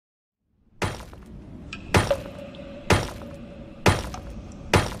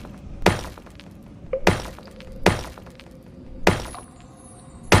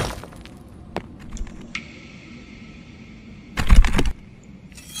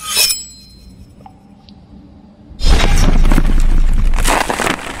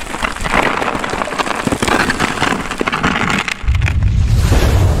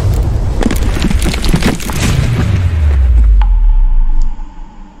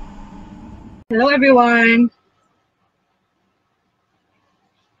Hello, everyone.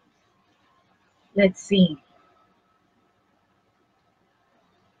 Let's see.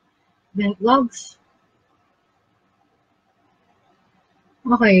 Vent logs.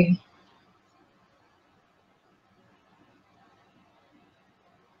 Okay.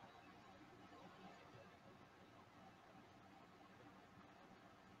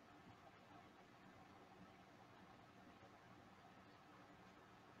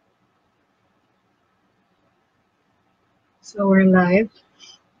 So we're live.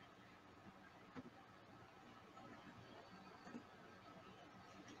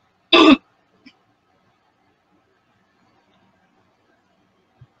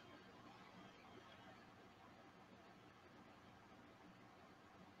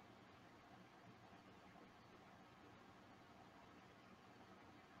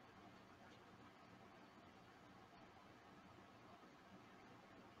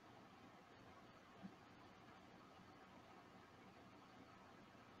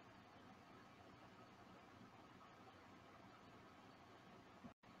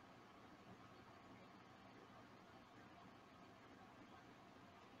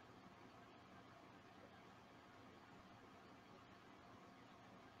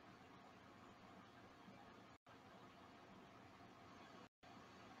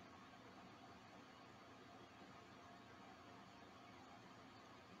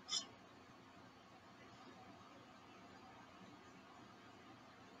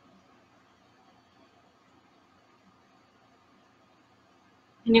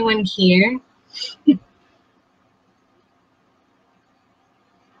 Anyone here?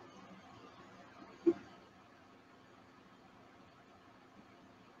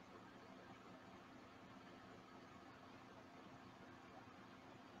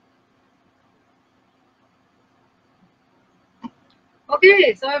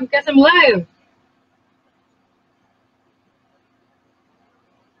 Okay, so I guess I'm live.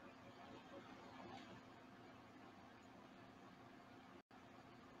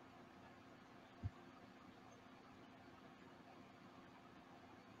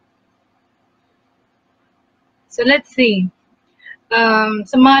 So let's see.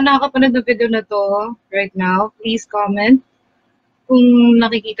 Sa mga nakakapanood ng video na to right now, please comment kung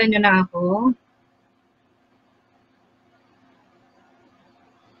nakikita nyo na ako.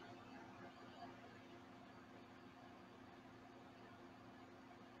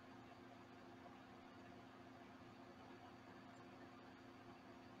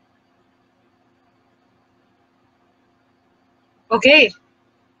 Okay.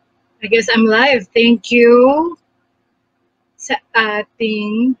 I guess I'm live. Thank you sa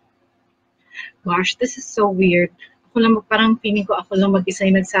ating... Gosh, this is so weird. Ako lang, parang feeling ko ako lang mag-isa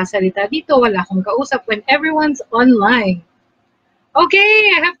yung nagsasalita dito. Wala akong kausap when everyone's online. Okay,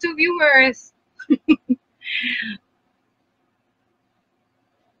 I have 2 viewers.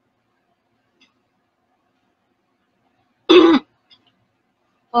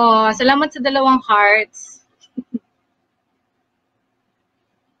 Oh, salamat sa 2 hearts.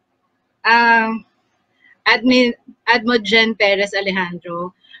 Admo Jen Perez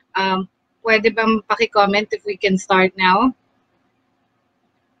Alejandro. Pwede bang paki-comment if we can start now?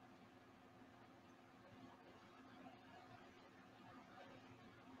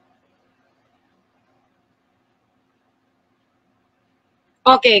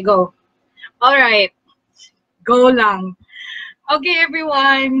 Okay, go. All right. Go lang. Okay,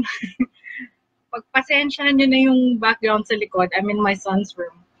 everyone. Pagpasensyahan nyo na yung background sa likod. I'm in my son's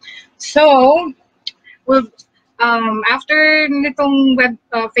room. So, we'll, after nitong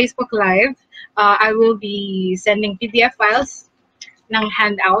Facebook Live, I will be sending PDF files ng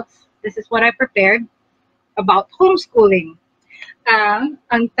handouts. This is what I prepared about homeschooling.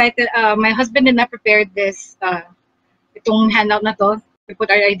 Ang title, my husband and I prepared this, itong handout na to, to put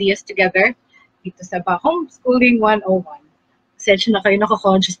our ideas together. Dito sa Homeschooling 101. Pasensya na kayo,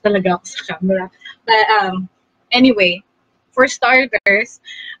 nako-conscious talaga ako sa camera. But anyway, for starters,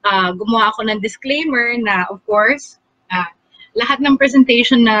 gumawa ako ng disclaimer na, of course, lahat ng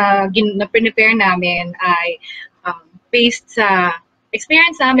presentation na prepare namin ay based sa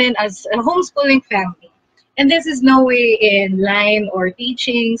experience namin as a homeschooling family. And this is no way in line or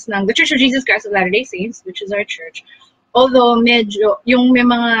teachings ng The Church of Jesus Christ of Latter-day Saints, which is our church. Although medyo, yung may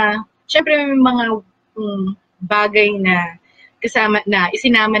mga, syempre may mga bagay na kasama na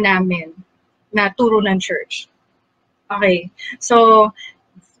isinama namin na turo ng church. Okay, so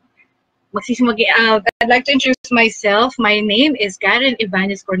I'd like to introduce myself. My name is Karen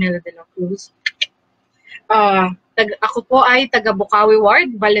Ibanez Cornela de la Cruz. Ako po ay taga Bukawi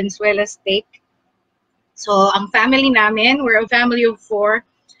Ward, Valenzuela State. So ang family namin, we're a family of 4.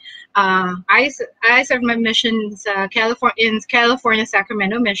 I serve my mission sa California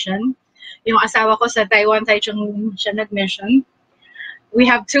Sacramento Mission. Yung asawa ko sa Taiwan, Taichung siya nag-mission. We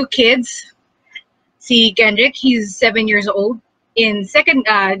have 2 kids. Si Kendrick, he's 7 years old. In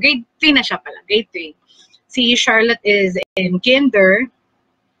grade 3 na siya pala, grade 3. Si Charlotte is in kinder.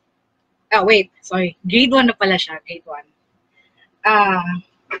 Grade 1 na pala siya, grade 1.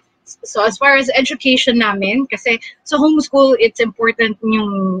 So as far as education namin, kasi sa homeschool, it's important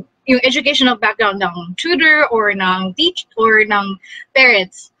yung educational background ng tutor or ng or ng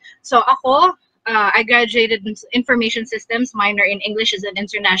parents. So ako, I graduated in Information Systems, minor in English as an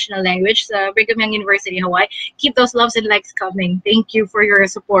international language sa Brigham Young University, Hawaii. Keep those loves and likes coming. Thank you for your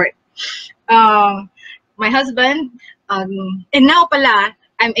support. My husband, and now pala,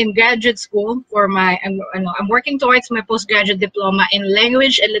 I'm in graduate school for I'm working towards my postgraduate diploma in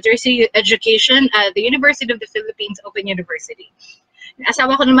language and literacy education at the University of the Philippines Open University.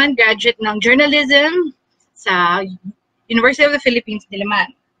 Asawa ko naman, graduate ng journalism sa University of the Philippines, Diliman.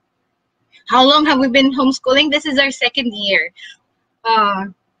 How long have we been homeschooling? This is our 2nd year.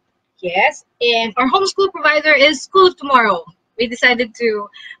 Yes, and our homeschool provider is School of Tomorrow. We decided to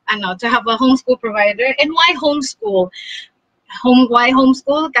have a homeschool provider. And why homeschool? Why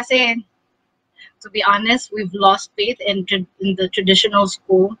homeschool? Kasi, to be honest, we've lost faith in the traditional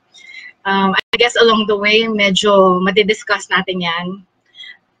school. I guess along the way, medyo madidiscuss natin yan.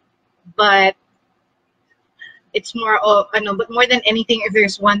 But it's more of, but more than anything, if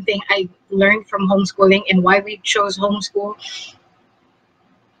there's one thing I learned from homeschooling and why we chose homeschool,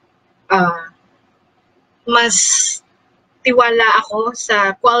 mas tiwala ako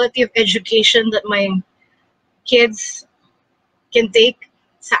sa quality of education that my kids can take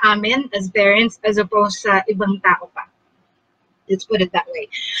sa amin as parents as opposed sa ibang tao pa. Let's put it that way.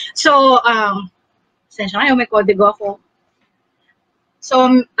 So, sensya kayo, may kodigo ako.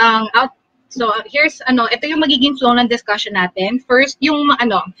 So, here's, ito yung magiging flow ng discussion natin. First, yung,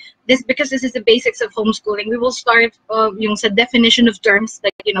 because this is the basics of homeschooling, we will start yung sa definition of terms,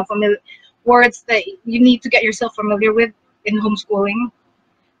 like, words that you need to get yourself familiar with in homeschooling.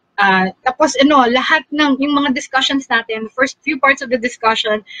 Tapos lahat ng yung mga discussions natin, the first few parts of the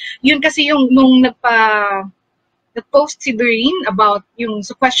discussion, yun kasi yung nung nag-post si Doreen about yung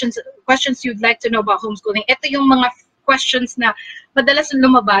so questions you'd like to know about homeschooling. Ito yung mga questions na madalas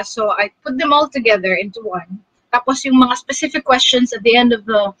lumabas, so I put them all together into one. Tapos yung mga specific questions at the end of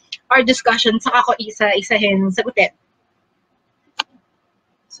our discussion, saka ko isa-isahin sagutin.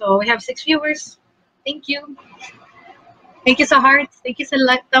 So we have 6 viewers. Thank you. Thank you sa hearts. Thank you sa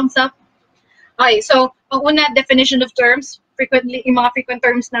thumbs up. Okay, so ang una, definition of terms. Yung mga frequent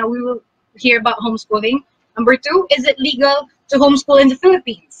terms na we will hear about homeschooling. Number 2, is it legal to homeschool in the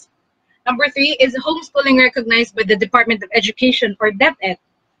Philippines? Number 3, is homeschooling recognized by the Department of Education or DepEd?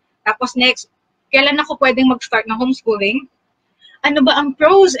 Tapos next, kailan ako pwedeng mag-start ng homeschooling? Ano ba ang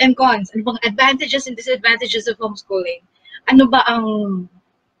pros and cons? Ano bang advantages and disadvantages of homeschooling? Ano ba ang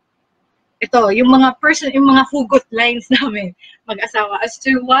yung mga hugot lines namin mag-asawa as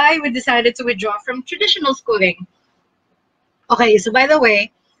to why we decided to withdraw from traditional schooling. Okay, so by the way,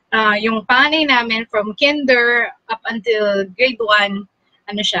 yung panganay namin from kinder up until grade 1,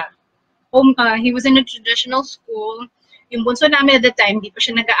 he was in a traditional school. Yung bunso namin at the time, di pa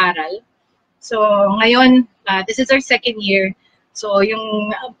siya nag-aaral. So ngayon, this is our 2nd year. So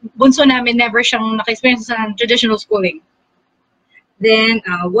yung bunso namin never siyang naka-experience sa traditional schooling. Then,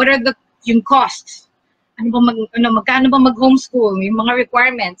 what are yung costs? Magkano ba mag-homeschool? Yung mga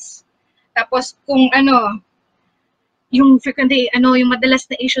requirements. Tapos kung yung frequently, yung madalas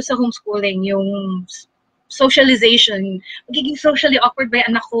na issue sa homeschooling, yung socialization. Magiging socially awkward ba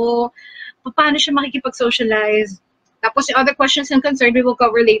yung anak ko? Paano siya makikipag-socialize? Tapos yung other questions and concerns we will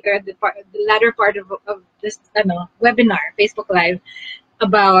cover later at the latter part of this webinar, Facebook Live,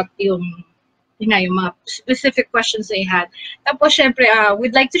 about yung mga specific questions they had. Tapos, syempre,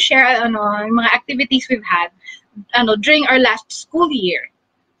 we'd like to share yung mga activities we've had during our last school year.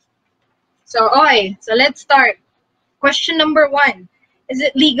 So, okay. So, let's start. Question number 1. Is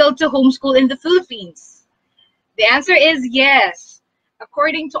it legal to homeschool in the Philippines? The answer is yes.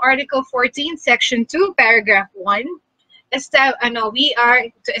 According to Article 14, Section 2, Paragraph 1,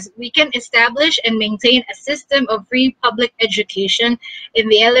 we can establish and maintain a system of free public education in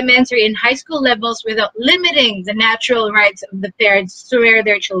the elementary and high school levels without limiting the natural rights of the parents to rear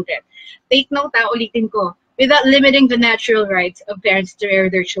their children. Take note, ulitin ko, without limiting the natural rights of parents to rear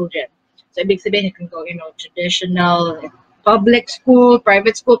their children. So, ibig sabihin, you can go, traditional, public school,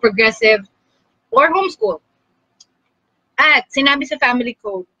 private school, progressive, or homeschool. At sinabi sa family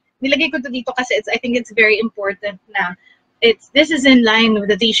code, nilagay ko to dito kasi I think it's very important na This is in line with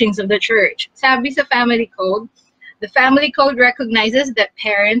the teachings of the church. Sabi sa family code, the family code recognizes that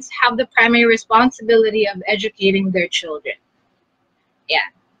parents have the primary responsibility of educating their children. Yeah.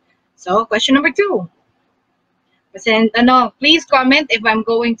 So, question number 2. Kasi, please comment if I'm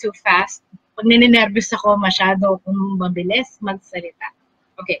going too fast. Pag nininervous ako masyado kung mabilis magsalita.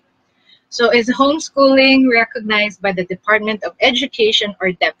 Okay. So, is homeschooling recognized by the Department of Education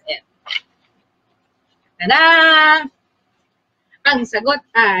or DepEd? Tada! Ang sagot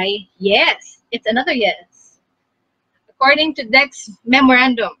ay yes. It's another yes. According to DEC's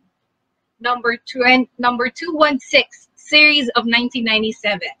memorandum, number 216, series of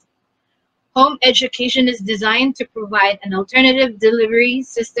 1997, home education is designed to provide an alternative delivery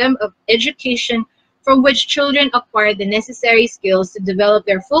system of education from which children acquire the necessary skills to develop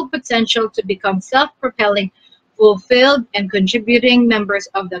their full potential to become self-propelling, fulfilled, and contributing members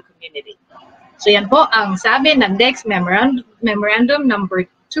of the community. So yan po ang sabi ng DEC's memorandum number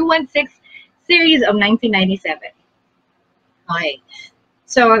 216, series of 1997. Okay.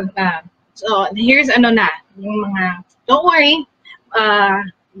 So here's yung mga, don't worry,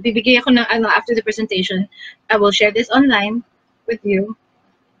 bibigay ako ng after the presentation. I will share this online with you.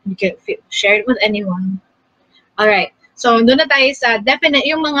 You can share it with anyone. All right. So doon na tayo sa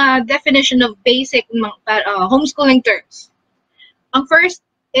yung mga definition of basic homeschooling terms. Ang first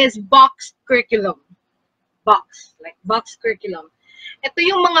is box curriculum. Box curriculum. Ito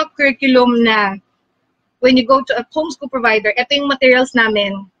yung mga curriculum na when you go to a homeschool provider, ito yung materials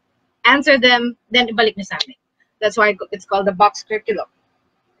namin, answer them, then ibalik nyo sa amin. That's why it's called the box curriculum.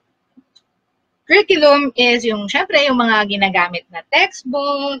 Curriculum is syempre, yung mga ginagamit na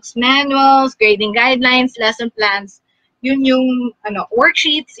textbooks, manuals, grading guidelines, lesson plans, yun yung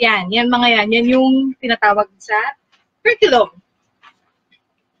worksheets, yan yung tinatawag sa curriculum.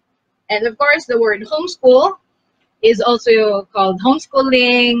 And of course, the word homeschool is also called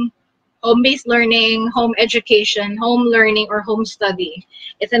homeschooling, home-based learning, home education, home learning, or home study.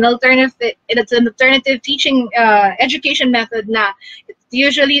 It's an alternative teaching education method na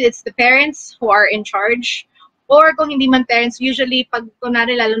usually it's the parents who are in charge, or kung hindi man parents, usually pag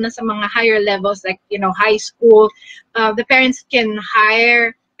kunwari lalo na sa mga higher levels like high school, the parents can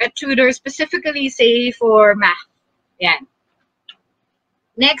hire a tutor specifically say for math. Yan.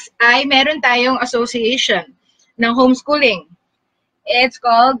 Next ay meron tayong association ng homeschooling. It's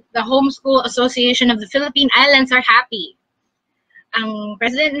called the Homeschool Association of the Philippine Islands are Happy. Ang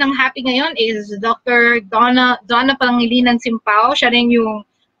president ng Happy ngayon is Dr. Donna Pangilinan Simpao. Siya rin yung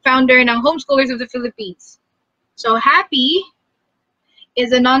founder ng Homeschoolers of the Philippines. So Happy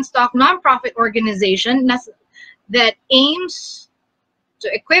is a non-profit organization that aims to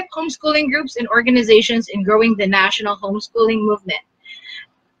equip homeschooling groups and organizations in growing the national homeschooling movement.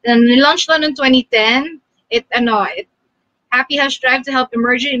 And launched in 2010. Happy has strived to help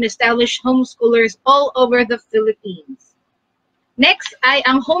emerging and established homeschoolers all over the Philippines. Next ay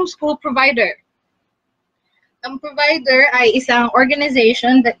ang homeschool provider. Ang provider ay isang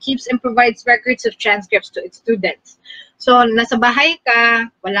organization that keeps and provides records of transcripts to its students. So nasa bahay ka,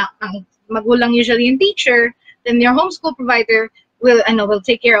 wala ang magulang usually yung teacher, then your homeschool provider will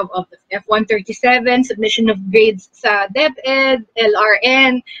take care of the F-137, submission of grades sa DepEd,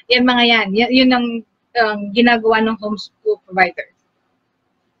 LRN, yan mga yan. Yun ang ginagawa ng homeschool provider.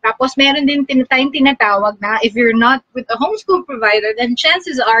 Tapos meron din tayong tinatawag na if you're not with a homeschool provider, then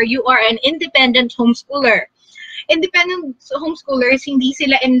chances are you are an independent homeschooler. Independent homeschoolers, hindi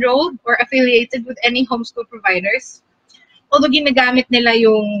sila enrolled or affiliated with any homeschool providers. Although ginagamit nila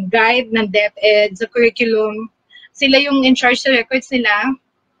yung guide ng DepEd sa curriculum, sila yung in charge sa records nila,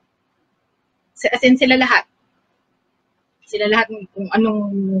 as in sila lahat. Sila lahat kung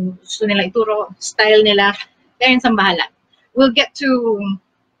anong gusto nila ituro, style nila, parents ang bahala. We'll get to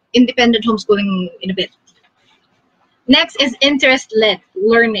independent homeschooling in a bit. Next is interest-led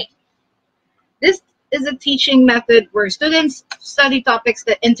learning. This is a teaching method where students study topics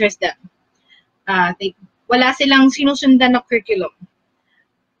that interest them. Wala silang sinusundan na curriculum.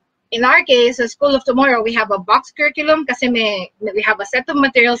 In our case, sa School of Tomorrow, we have a box curriculum kasi we have a set of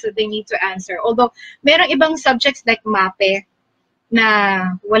materials that they need to answer. Although, merong ibang subjects like MAPE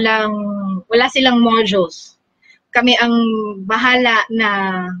na wala silang modules. Kami ang bahala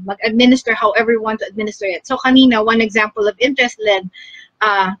na mag-administer however we want to administer it. So kanina, one example of interest-led,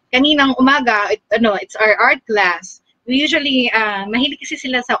 kaninang umaga, it's our art class. We usually, mahilig kasi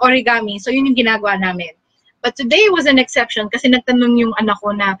sila sa origami, so yun yung ginagawa namin. But today was an exception kasi nagtanong yung anak ko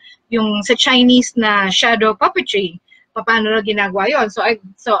na yung sa Chinese na shadow puppetry, paano na ginagawa yun. So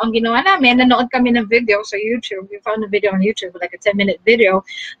ang ginawa namin, nanood kami ng video sa YouTube. We found a video on YouTube, like a 10-minute video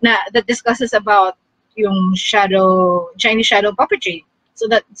that discusses about yung Chinese shadow puppetry.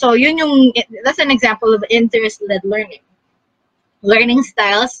 So yun that's an example of interest-led learning. Learning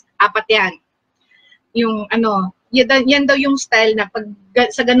styles, apat yan. Yung yan daw yung style na pag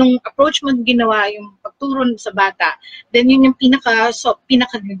sa ganung approach mo ginawa yung pagturo sa bata, then yun yung pinaka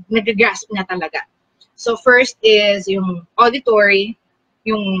nag-grasp niya talaga. So first is yung auditory,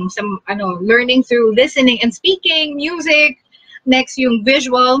 yung learning through listening and speaking, music. Next yung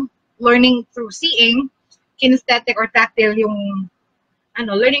visual, learning through seeing. Kinesthetic or tactile, yung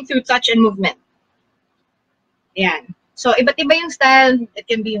learning through touch and movement. Yan. So iba't iba yung style. It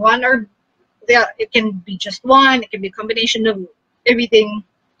can be one or it can be just one. It can be a combination of everything.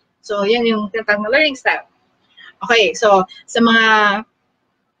 So yan yung tinatawag na learning style. Okay, so sa mga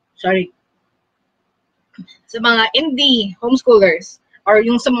indie homeschoolers or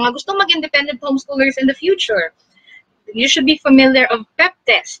yung sa mga gustong mag-independent homeschoolers in the future, you should be familiar of PEP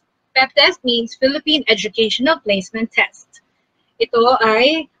test. PEP test means Philippine Educational Placement Test. Ito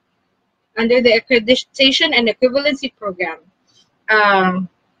ay under the Accreditation and Equivalency Program.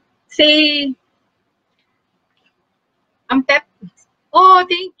 Say, ang PEP,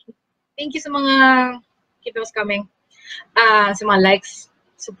 thank you sa mga, keep those coming, sa mga likes,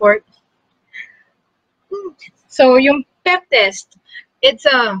 support. So, yung PEP test, it's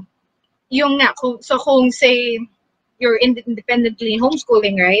kung say, you're independently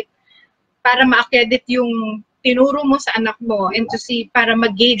homeschooling, right? Para ma-accredit yung tinuro mo sa anak mo and to see, para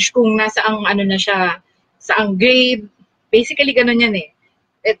mag-gauge kung nasaang na siya, saang grade. Basically, ganun yan eh.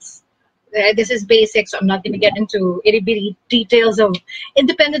 This is basic, so I'm not going to get into itty-bitty details of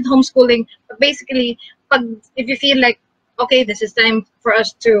independent homeschooling. But basically, if you feel like, okay, this is time for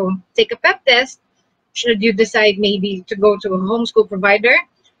us to take a PEP test, should you decide maybe to go to a homeschool provider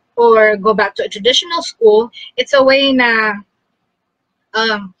or go back to a traditional school, it's a way na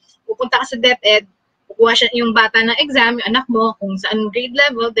pupunta ka sa DepEd, kukuha siya yung bata ng exam, yung anak mo, kung saan grade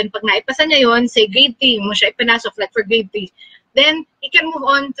level, then pag naipasa niya yun, say grade 3, mo siya ipinasok like for grade 3. Then, he can move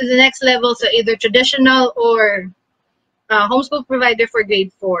on to the next level, so either traditional or homeschool provider for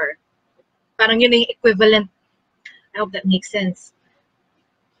grade 4. Parang yun yung equivalent. I hope that makes sense.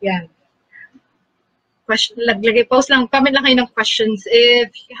 Yan. Post lang, comment lang kayo ng questions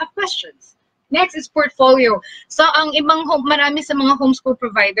if you have questions. Next is portfolio. So, marami sa mga homeschool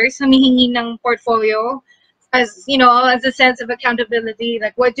providers humihingi ng portfolio as a sense of accountability,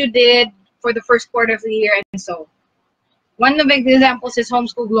 like what you did for the first quarter of the year and so. One of the examples is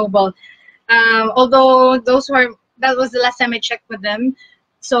Homeschool Global. Although that was the last time I checked with them.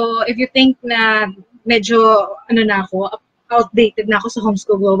 So if you think na medyo outdated na ako sa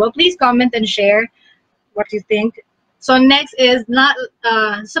Homeschool Global, please comment and share what you think. So next is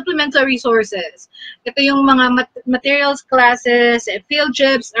supplemental resources. Ito yung mga materials, classes, and field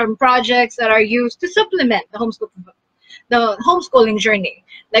trips, or projects that are used to supplement the homeschooling journey.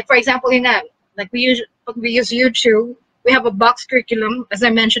 Like for example, we use YouTube. We have a box curriculum, as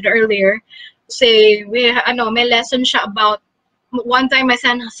I mentioned earlier. Say may lesson siya about. One time my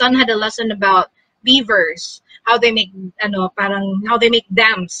son had a lesson about beavers, how they make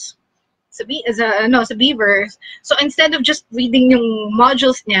dams. Sa beavers. So instead of just reading yung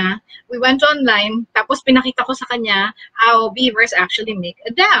modules niya, we went online, tapos pinakita ko sa kanya how beavers actually make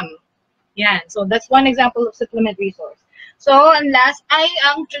a dam. Yeah, so that's one example of supplement resource. So, and last ay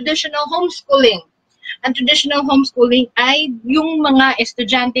ang traditional homeschooling. Ang traditional homeschooling ay yung mga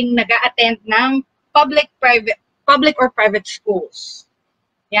estudyanteng nag-a-attend ng public or private schools.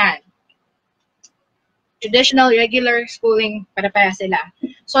 Yan. Traditional, regular schooling, para sila.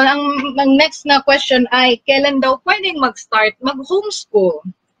 So, ang next na question ay, kailan daw pwedeng mag-start mag-homeschool?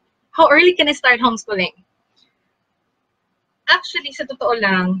 How early can I start homeschooling? Actually, sa totoo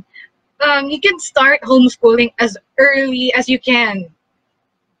lang, you can start homeschooling as early as you can.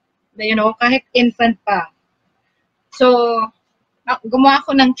 Kahit infant pa. So, gumawa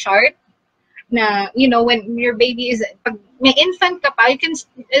ako ng chart na, when your baby is, pag may infant ka pa, you can,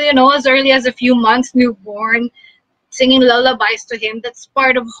 as early as a few months, newborn, singing lullabies to him. That's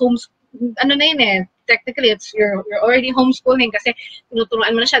part of homeschooling. Technically, you're already homeschooling kasi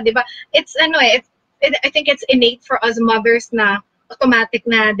tinuturuan mo na siya, di ba? It's, I think it's innate for us mothers na automatic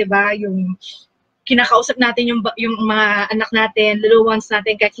na, di ba, yung kinakausap natin yung mga anak natin, little ones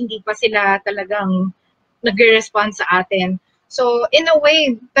natin, kahit hindi pa sila talagang nagre-respond sa atin. So, in a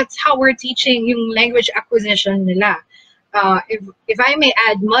way, that's how we're teaching yung language acquisition nila. If I may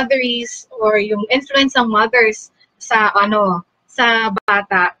add, mothers or yung influence ng mothers sa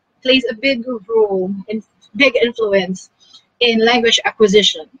bata plays a big role and big influence in language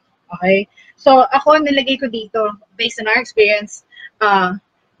acquisition. Okay? So, ako nilagay ko dito, based on our experience,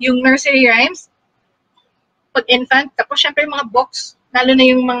 yung nursery rhymes, pag infant, tapos syempre yung mga box, lalo na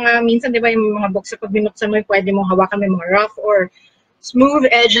yung mga, minsan di ba yung mga box sa pag binuksan mo, pwede mong hawakan may mga rough or smooth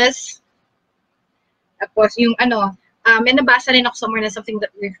edges. Tapos yung ano, may nabasa rin ako somewhere na something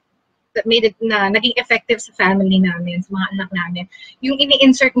that made it na naging effective sa family namin, sa mga anak namin. Yung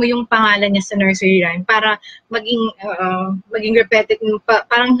ini-insert mo yung pangalan niya sa nursery rhyme para maging repetitive,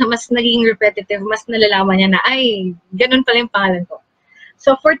 parang mas naging repetitive, mas nalalaman niya na, ay, ganun pala yung pangalan ko.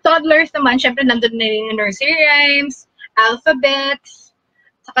 So for toddlers naman, syempre nandun na yung nursery rhymes, alphabets,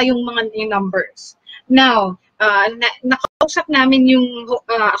 saka yung mga yung numbers. Now, nakausap namin yung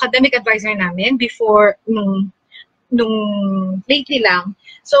academic advisor namin before nung lately lang.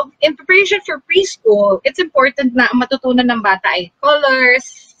 So, in preparation for preschool, it's important na matutunan ng bata ay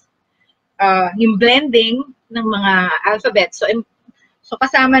colors, yung blending ng mga alphabets. So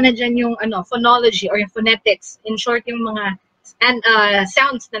kasama na dyan yung phonology or yung phonetics. In short, yung mga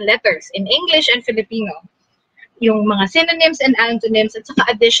sounds ng letters in English and Filipino. Yung mga synonyms and antonyms at saka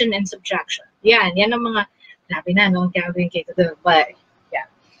addition and subtraction. Yan ang mga, labi na, no? Gagawin kayo to. But, yeah.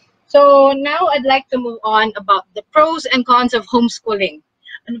 So, now I'd like to move on about the pros and cons of homeschooling.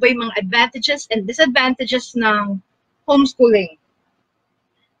 Ano ba yung mga advantages and disadvantages ng homeschooling?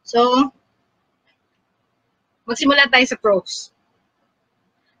 So, magsimula tayo sa pros.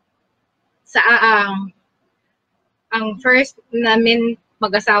 Ang first namin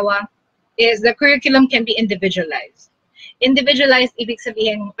mag-asawa is the curriculum can be individualized. Individualized, ibig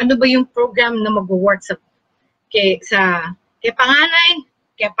sabihin, ano ba yung program na mag-work kay panganay,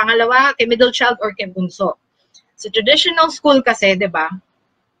 kay pangalawa, kay middle child, or kay bunso. Sa traditional school kasi, di ba,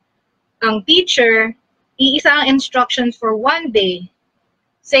 ang teacher, iisa ang instructions for one day.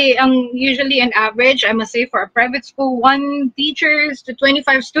 Say, usually an average, I must say, for a private school, 1 teachers to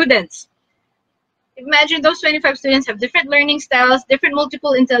 25 students. Imagine those 25 students have different learning styles, different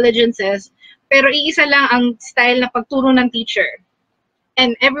multiple intelligences, pero iisa lang ang style na pagturo ng teacher.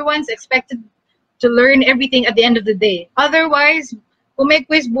 And everyone's expected to learn everything at the end of the day. Otherwise, kung may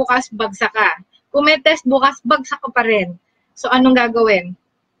quiz bukas, bagsak ka. Kung may test bukas, bagsak ka pa rin. So, anong gagawin?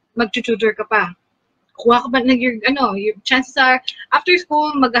 Mag-tutor ka pa. Kuha ka pa ng your chances are, after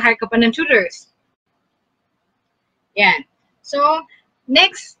school, mag-hire ka pa ng tutors. Yan. So,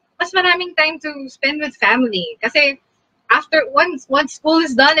 next, mas maraming time to spend with family. Kasi, once school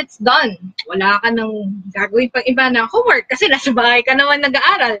is done, it's done. Wala ka nang gagawin pang iba na homework kasi nasa bahay ka naman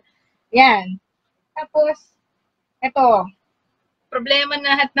nag-aaral. Yan. Tapos, eto, problema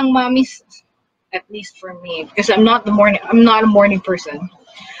na lahat ng mommies, at least for me, because I'm not a morning person.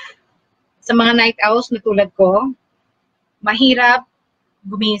 Sa mga night owls na tulad ko, mahirap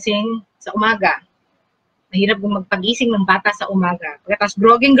gumising sa umaga. Mahirap magpagising ng bata sa umaga. Tapos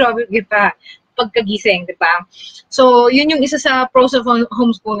groggy pa pagkagising, di ba? So, yun yung isa sa pros of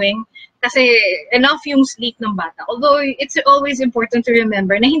homeschooling. Kasi enough yung sleep ng bata. Although, it's always important to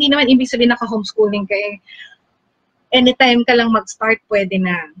remember na hindi naman ibig sabihin naka-homeschooling kay anytime ka lang mag-start, pwede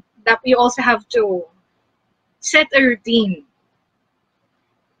na. You also have to set a routine.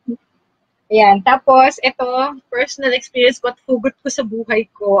 Ayan. Tapos, ito, personal experience ko at hugot ko sa buhay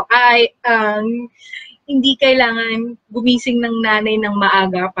ko ay hindi kailangan gumising ng nanay ng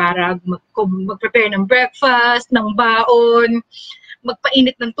maaga para mag-prepare ng breakfast, ng baon,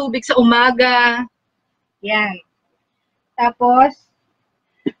 magpainit ng tubig sa umaga. Yan. Tapos,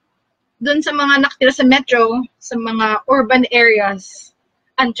 dun sa mga nakatira sa metro, sa mga urban areas,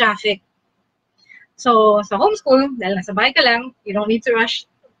 ang traffic. So, sa homeschool, dahil nasa bahay ka lang, you don't need to rush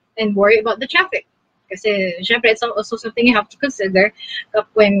and worry about the traffic. Kasi, syempre, it's also something you have to consider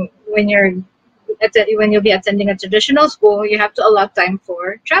when you'll be attending a traditional school, you have to allot time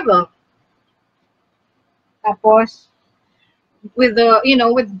for travel. Tapos, with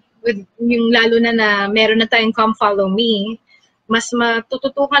yung lalo na meron na tayong come follow me, mas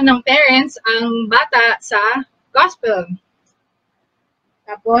matututukan ng parents ang bata sa gospel.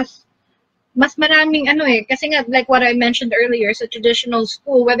 Tapos, mas maraming kasi nga, like what I mentioned earlier, sa traditional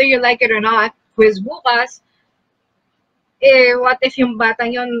school, whether you like it or not, quiz bukas, what if yung bata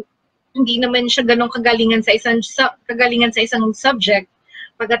yon hindi naman siya ganong kagalingan sa isang subject,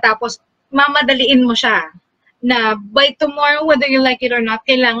 pagkatapos mamadaliin mo siya na by tomorrow, whether you like it or not,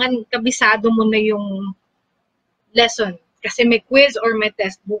 kailangan kabisado mo na yung lesson kasi may quiz or may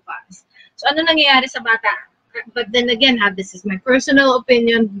test bukas. So ano nangyayari sa bata? But then again, this is my personal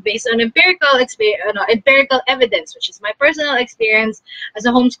opinion based on empirical evidence, which is my personal experience as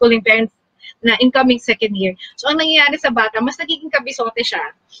a homeschooling parent na incoming second year. So, ang nangyayari sa bata, mas nagiging kabisote siya.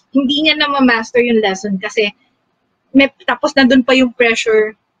 Hindi niya na ma-master yung lesson kasi tapos nandun pa yung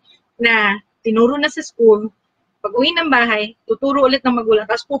pressure na tinuro na sa school, pag uwi ng bahay, tuturo ulit ng magulang,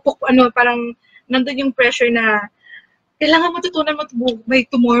 tapos parang nandun yung pressure na kailangan matutunan mo by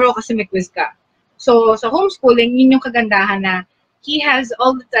tomorrow kasi may quiz ka. So, sa homeschooling, yun yung kagandahan na he has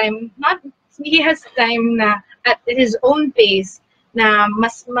all the time, he has time na at his own pace na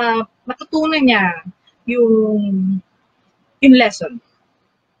mas matutunan niya yung lesson.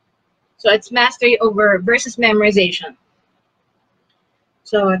 So, it's mastery over versus memorization.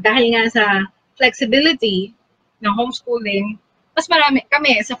 So, dahil nga sa flexibility ng homeschooling, mas marami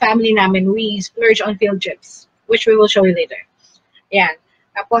kami sa family namin, we splurge on field trips, which we will show you later. Yan.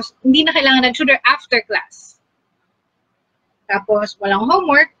 Tapos, hindi na kailangan ng tutor after class. Tapos, walang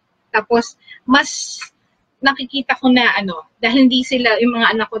homework. Tapos, mas nakikita ko na dahil hindi sila, yung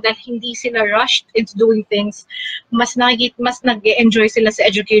mga anak ko, dahil hindi sila rushed into doing things, mas nag-enjoy sila sa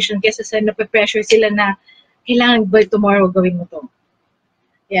education kaysa sa nape-pressure sila na kailangan by tomorrow gawin mo to.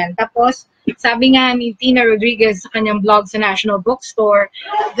 Yan. Tapos, sabi nga ni Tina Rodriguez sa kanyang blog sa National Bookstore,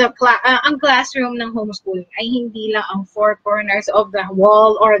 ang classroom ng homeschooling ay hindi lang ang four corners of the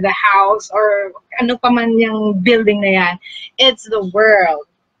wall or the house or ano pa man yung building na yan. It's the world.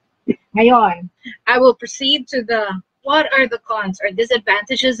 Ngayon, I will proceed to what are the cons or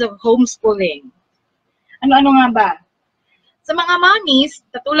disadvantages of homeschooling? Ano-ano nga ba? Sa mga mommies,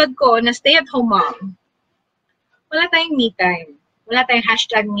 katulad ko na stay-at-home mom, wala tayong me time. Wala tayong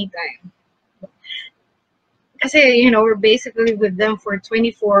 #me time. Kasi, we're basically with them for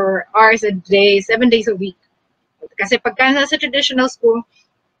 24 hours a day, 7 days a week. Kasi pagka sa traditional school,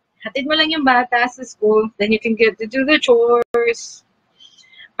 hatid mo lang yung bata sa school, then you can get to do the chores,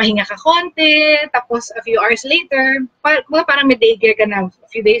 pahinga ka konti, tapos a few hours later, parang may daycare ka na,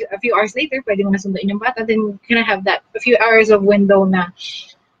 a few hours later, pwede mo na sunduin yung bata, then you can have that a few hours of window na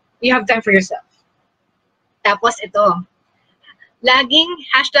you have time for yourself. Tapos ito, laging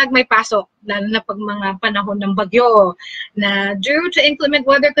 #may pasok, lalo na pag mga panahon ng bagyo, na due to inclement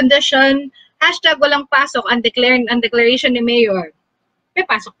weather condition, #walang pasok, ang declaration ni Mayor, may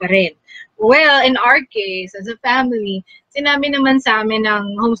pasok pa rin. Well, in our case, as a family, sinabi naman sa amin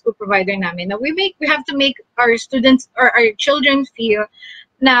ng homeschool provider namin na we have to make our students or our children feel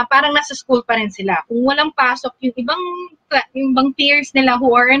na parang nasa school pa rin sila. Kung walang pasok, yung ibang peers nila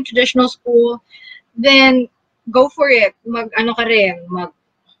who are in traditional school, then go for it. Wag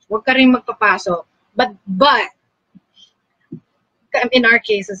ka rin magpapasok. But in our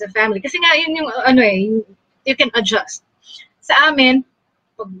case as a family, kasi nga yun yung you can adjust. Sa amin,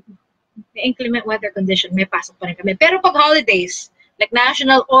 pag may inclement weather condition, may pasok pa rin kami. Pero pag holidays, like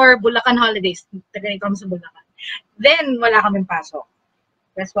national or Bulacan holidays, taganito kami sa Bulacan, then wala kaming pasok.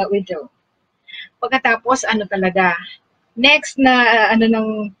 That's what we do. Pagkatapos, talaga, next na,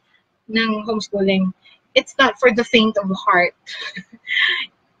 ng homeschooling, it's not for the faint of heart.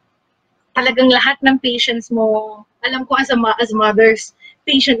 Talagang lahat ng patience mo, alam ko as mothers,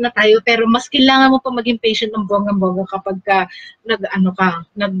 patient na tayo, pero mas kailangan mo pa maging patient ng bonggang-bongga kapag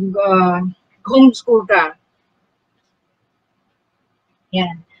homeschool ka.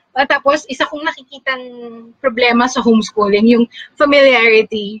 Yan. Tapos, isa kong nakikitang problema sa homeschooling, yung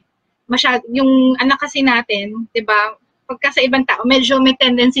familiarity. Yung anak kasi natin, diba, pagka sa ibang tao, medyo may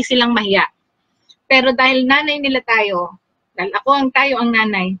tendency silang mahiya. Pero dahil nanay nila tayo, dahil tayo ang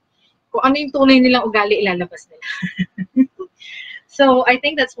nanay, kung ano yung tunay nilang ugali, ilalabas nila. So, I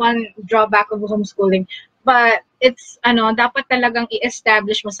think that's one drawback of homeschooling. But, it's, dapat talagang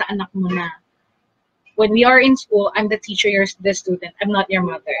i-establish mo sa anak mo na, when we are in school, I'm the teacher, you're the student. I'm not your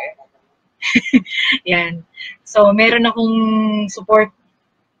mother. Yan. So, meron akong support,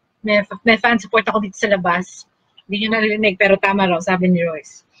 may fan support ako dito sa labas. Hindi nyo narinig, pero tama raw, sabi ni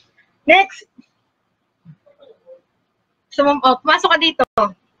Royce. Next! So, pumasok ka dito.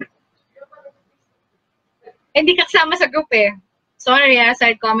 Hindi ka kasama sa group eh. Sorry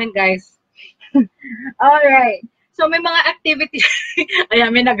side comment guys. Alright. So may mga activities.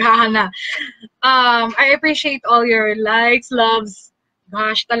 Ayan, may naghahana. I appreciate all your likes, loves.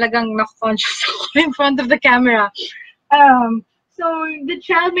 Gosh, talagang na-conscious ako in front of the camera. So the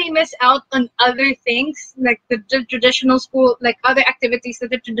child may miss out on other things like the traditional school, like other activities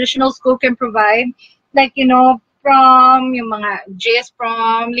that the traditional school can provide. Like, prom, yung mga JS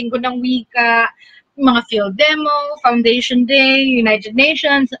prom, linggo ng wika, mga field demo, Foundation Day, United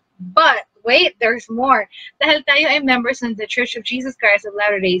Nations. But, wait, there's more. Dahil tayo ay members ng the Church of Jesus Christ of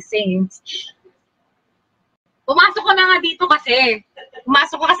Latter-day Saints, pumasok ko na nga dito kasi.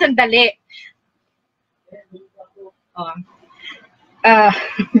 Pumasok ko ka sandali.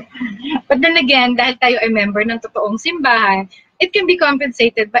 But then again, dahil tayo ay member ng totoong simbahan, it can be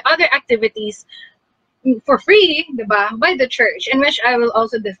compensated by other activities for free, diba, by the church, in which I will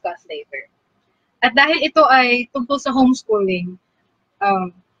also discuss later. At dahil ito ay tungkol sa homeschooling,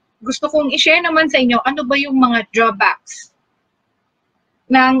 gusto kong i-share naman sa inyo ano ba yung mga drawbacks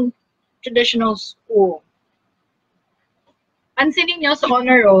ng traditional school. Pansinin nyo sa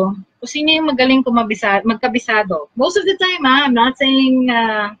honor roll, kung sino yung magaling magkabisado. Most of the time, I'm not saying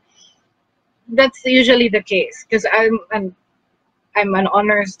that's usually the case because I'm an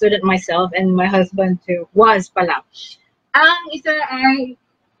honor student myself and my husband too was pala. Ang isa ay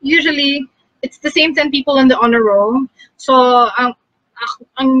usually it's the same 10 people on the honor roll. So ang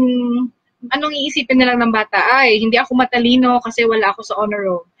anong iisipin nila ng bata ay hindi ako matalino kasi wala ako sa honor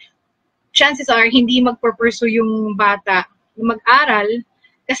roll. Chances are hindi magpo-pursue yung bata na mag-aral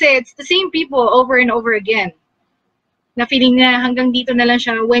kasi it's the same people over and over again. Na feeling niya hanggang dito na lang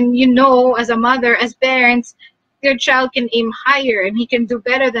siya when you know as a mother, as parents, your child can aim higher and he can do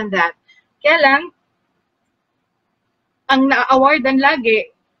better than that. Kaya lang, ang na-awardan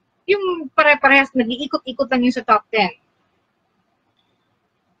lagi, yung pare-parehas, nag-iikot-ikot lang yung sa top 10.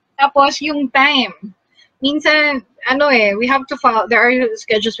 Tapos, yung time. Minsan, we have to follow, there are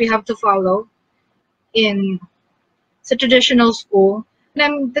schedules we have to follow sa traditional school.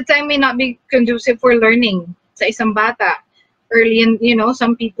 And the time may not be conducive for learning sa isang bata. Early, and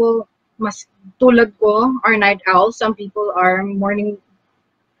some people, mas tulad ko, are night owls. Some people are morning,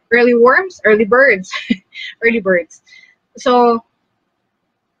 early birds. Early birds. So,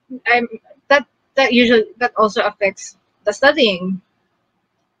 that also affects the studying.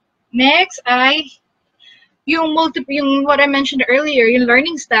 Next ay yung what I mentioned earlier, yung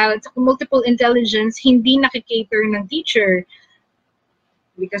learning style at multiple intelligence hindi nakikater ng teacher.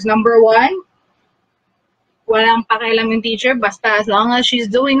 Because number one, walang pakialam yung teacher, basta as long as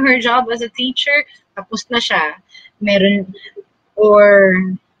she's doing her job as a teacher, tapos na siya. Or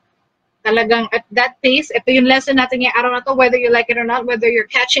talagang at that pace, ito yung lesson natin ngayong araw na to, whether you like it or not, whether you're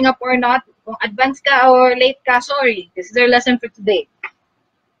catching up or not, kung advanced ka or late ka, sorry, this is their lesson for today.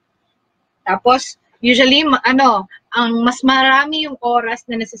 Tapos, usually, ang mas marami yung oras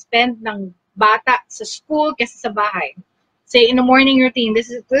na nasispend ng bata sa school kaysa sa bahay. Say, in the morning routine,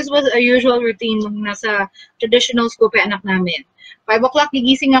 this was a usual routine nung nasa traditional school pa anak namin. 5 o'clock,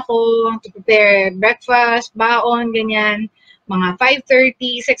 gigising ako to prepare breakfast, baon, ganyan. Mga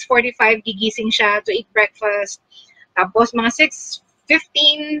 5:30, 6:45, gigising siya to eat breakfast. Tapos, mga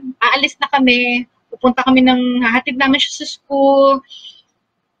 6:15, aalis na kami. Pupunta kami hahatid namin siya sa school.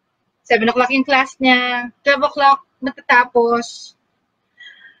 7 o'clock yung class niya. 12 o'clock, natatapos.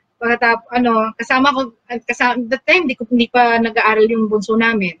 Kasama that time, hindi pa nag-aaral yung bunso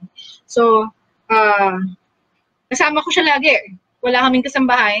namin. So, kasama ko siya lagi. Wala kaming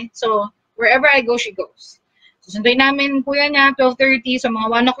kasambahay. So, wherever I go, she goes. Susunduin namin kuya niya, 12:30. So,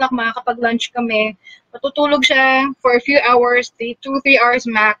 mga 1 o'clock, makakapag-lunch kami. Matutulog siya for a few hours, 2-3 hours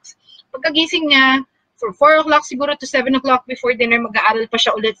max. Pagkagising niya, for 4 o'clock siguro to 7 o'clock before dinner, mag-aaral pa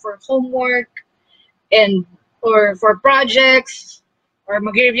siya ulit for homework or for projects or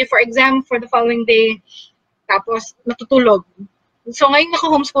mag-review for exam for the following day. Tapos, matutulog. So, ngayon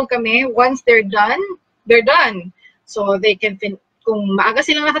naka-homeschool kami. Once they're done, they're done. So, they can, kung maaga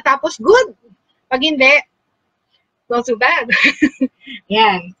silang nakatapos, good. Pag hindi, not too bad.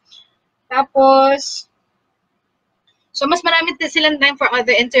 Yan. Tapos, so, mas marami silang time for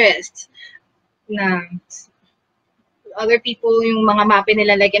other interests. Na other people, yung mga mape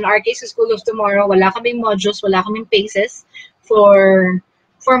nila, like in our case, School of Tomorrow, wala kaming modules, wala kaming paces for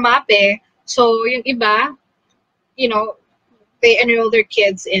mape. So, yung iba, they enroll their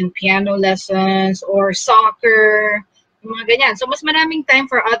kids in piano lessons or soccer, mga ganyan. So, mas maraming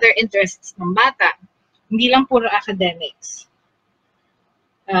time for other interests ng bata. Hindi lang puro academics.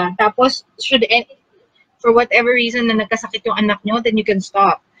 Tapos, for whatever reason na nagkasakit yung anak nyo, then you can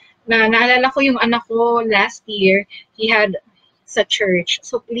stop. Naalala ko yung anak ko last year, he had sa church.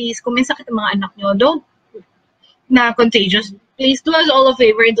 So please, kung may sakit ang mga anak nyo, don't contagious. Please do us all a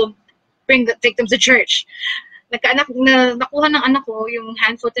favor and don't take them to church. Nakuha ng anak ko yung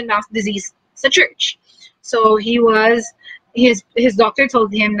hand, foot, and mouth disease sa church. So his doctor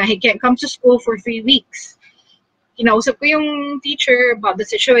told him na he can't come to school for 3 weeks. Kinausap ko yung teacher about the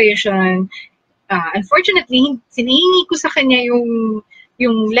situation. Unfortunately, sinihingi ko sa kanya yung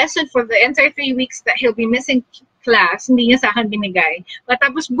lesson for the entire 3 weeks that he'll be missing class, hindi niya sa akin binigay.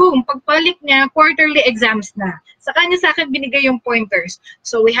 Tapos boom, pagpalik niya, quarterly exams na. Saka niya sa akin binigay yung pointers.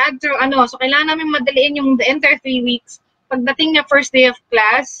 So we had to, so kailangan namin madaliin yung the entire 3 weeks. Pagdating niya first day of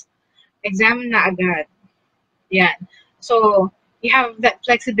class, exam na agad. Yan. So, you have that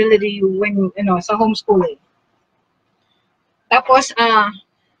flexibility when, sa homeschooling. Tapos,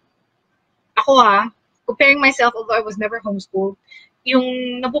 ako comparing myself, although I was never homeschooled,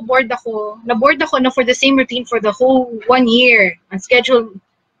 yung naboard ako na for the same routine for the whole 1 year, on schedule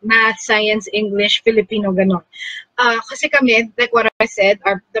Math, Science, English, Filipino, ganon. Kasi kami, like what I said,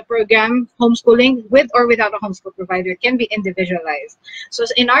 the program, homeschooling, with or without a homeschool provider, can be individualized. So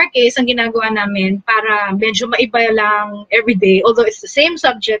in our case, ang ginagawa namin, para medyo maiba lang everyday, although it's the same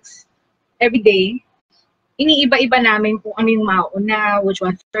subjects everyday, iniiba-iba namin kung ano yung mauna, which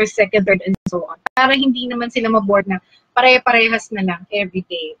one first, second, third, and so on. Para hindi naman sila maboard na pare-parehas na lang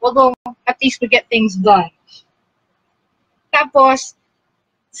everyday. Although, at least we get things done. Tapos,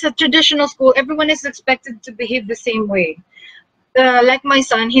 sa traditional school, everyone is expected to behave the same way. Like my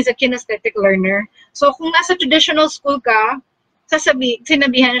son, he's a kinesthetic learner. So, kung nasa traditional school ka,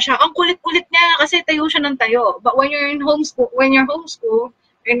 sinabihan na siya, ang kulit-kulit niya kasi tayo siya ng tayo. But when you're homeschool,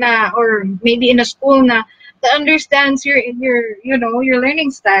 or maybe in a school na that understands your learning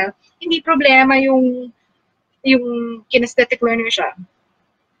style, hindi problema yung kinesthetic learner siya.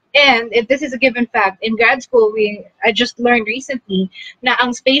 And if this is a given fact, in grad school, I just learned recently na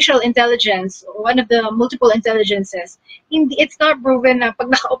ang spatial intelligence, one of the multiple intelligences, it's not proven na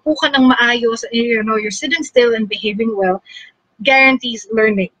pag nakaupo ka ng maayos, you're sitting still and behaving well, guarantees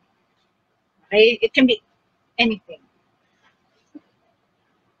learning. Okay? It can be anything.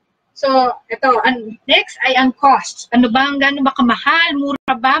 So, ito, next ay ang cost. Ano ba, gaano ba kamahal?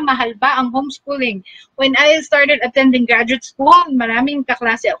 Mura ba? Mahal ba ang homeschooling? When I started attending graduate school, maraming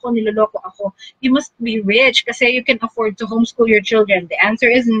kaklase ako, niloloko ako. You must be rich kasi you can afford to homeschool your children. The answer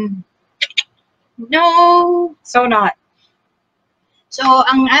is no, so not. So,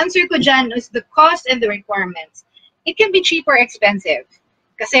 ang answer ko dyan is the cost and the requirements. It can be cheap or expensive.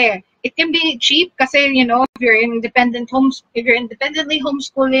 Kasi it can be cheap kasi, if you're independently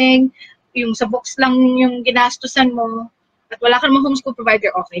homeschooling, yung sa books lang yung ginastusan mo, at wala ka namang homeschool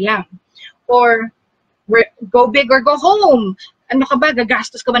provider, okay lang. Or go big or go home. Ano ka ba?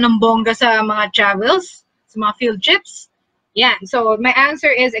 Gagastos ka ba ng bongga sa mga travels? Sa mga field trips? Yeah. So my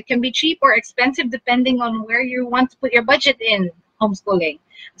answer is it can be cheap or expensive depending on where you want to put your budget in homeschooling.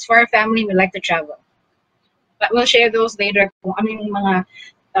 As for our family, we like to travel. But we'll share those later kung ano yung mga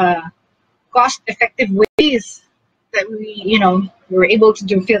cost-effective ways that we were able to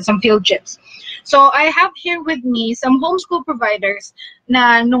do some field trips. So I have here with me some homeschool providers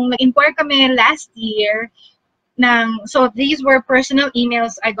na nung nag-inquire kami last year, so these were personal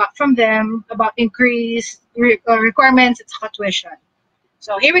emails I got from them about increased requirements at saka tuition.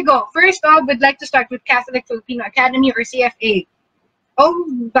 So here we go. First off, we'd like to start with Catholic Filipino Academy or CFA.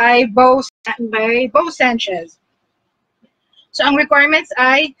 Owned by Bo Sanchez. So ang requirements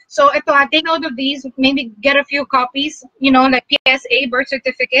so ito, take note of these, maybe get a few copies, like PSA, birth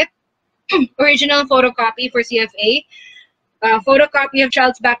certificate, original photocopy for CFA, photocopy of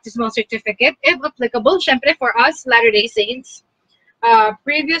child's baptismal certificate, if applicable, syempre for us, Latter-day Saints,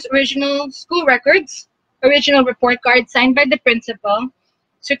 previous original school records, original report card signed by the principal,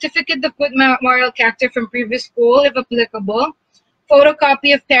 certificate of good moral character from previous school, if applicable,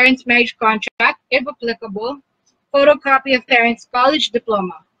 photocopy of parents' marriage contract, if applicable, photocopy of parents' college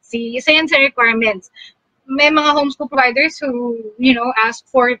diploma. See, isa yan sa requirements. May mga homeschool providers who, ask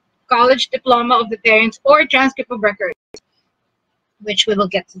for college diploma of the parents or transcript of records, which we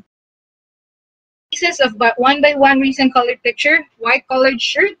will get to. Pieces of 1x1 recent colored picture, white colored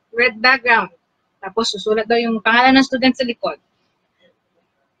shirt, red background. Tapos susulat daw yung pangalan ng student sa likod.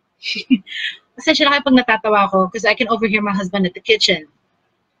 Pasensya na kayo pag natatawa ako because I can overhear my husband at the kitchen.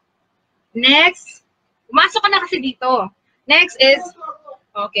 Next, pumasok ka na kasi dito. Next is,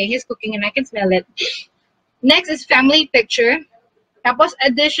 okay, he's cooking and I can smell it. Next is family picture. Tapos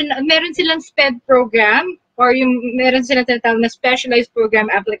meron silang SPED program or meron silang tinatawag na specialized program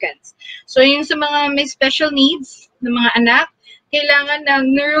applicants. So yung sa mga may special needs ng mga anak, kailangan ng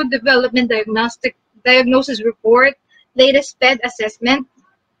neurodevelopment diagnosis report, latest SPED assessment,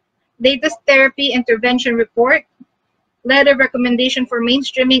 latest therapy intervention report, letter recommendation for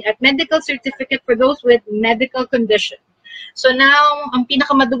mainstreaming at medical certificate for those with medical condition. So now, ang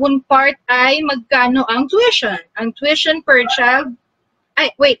pinakamadugon part ay magkano ang tuition. Ang tuition per child,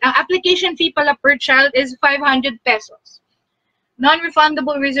 ang application fee pala per child is 500 pesos.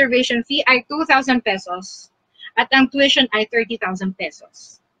 Non-refundable reservation fee ay 2,000 pesos. At ang tuition ay 30,000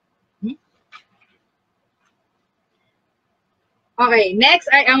 pesos. Okay, next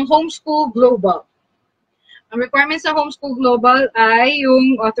ay ang Homeschool Global. Ang requirements sa Homeschool Global ay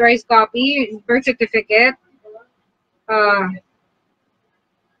yung authorized copy, birth certificate,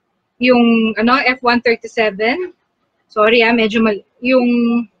 yung F-137. Sorry, medyo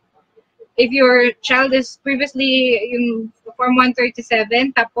if your child is previously yung Form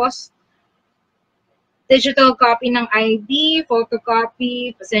 137, tapos digital copy ng ID,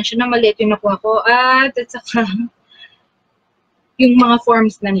 photocopy, pasensya na maliit yung nakuha ko, at saka yung mga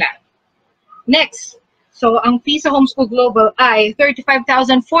forms nila. Next, so ang fee sa Homeschool Global ay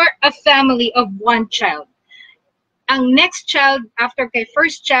 35,000 for a family of 1 child. Ang next child after kay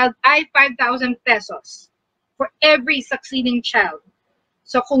first child ay 5,000 pesos for every succeeding child.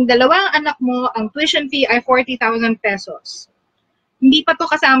 So kung dalawang anak mo, ang tuition fee ay 40,000 pesos. Hindi pa to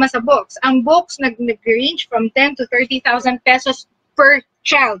kasama sa books. Ang books nag-range from 10 to 30,000 pesos per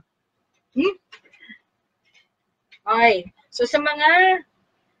child. Okay. So sa mga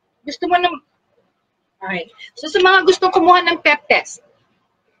gusto mo ng okay. So sa mga gusto kumuha ng PEP test,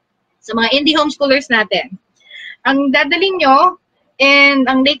 sa mga indie homeschoolers natin, ang dadalhin nyo and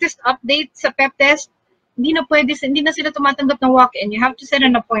ang latest update sa PEP test, hindi na sila tumatanggap ng walk-in. You have to set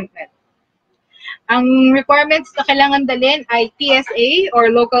an appointment. Ang requirements na kailangan dalhin ay PSA or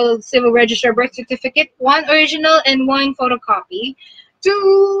Local Civil Register Birth Certificate, 1 original and 1 photocopy,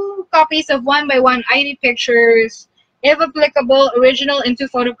 2 copies of 1x1 ID pictures, if applicable, original and 2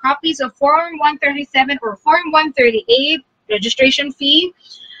 photocopies of Form 137 or Form 138, registration fee.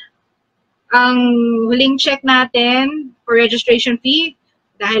 Ang huling check natin for registration fee,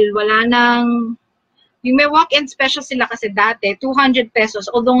 dahil wala nang, yung may walk-in special sila kasi dati, 200 pesos.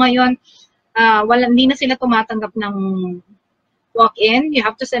 Although ngayon, hindi na sila tumatanggap ng walk-in. You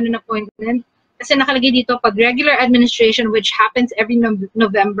have to send an appointment. Kasi nakalagay dito, pag regular administration, which happens every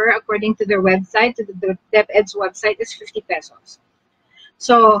November, according to their website, to the DepEd's website, is 50 pesos.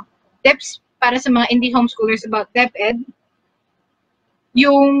 So, tips para sa mga indie homeschoolers about DepEd,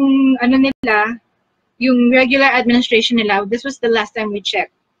 yung, yung regular administration nila, this was the last time we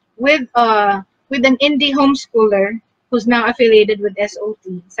checked, with an indie homeschooler who's now affiliated with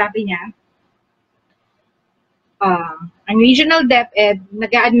SOT, sabi niya, ang regional DepEd,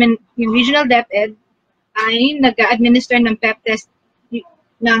 yung regional DepEd ay nag-administer ng PEP test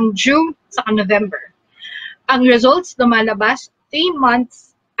ng June sa November. Ang results lumalabas 3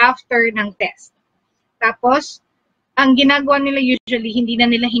 months after ng test. Tapos, ang ginagawa nila usually, hindi na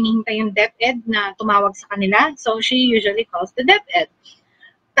nila hinihintay yung DepEd na tumawag sa kanila. So, she usually calls the DepEd.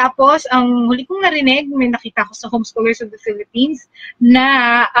 Tapos, ang huli kong narinig, may nakita ko sa Homeschoolers of the Philippines,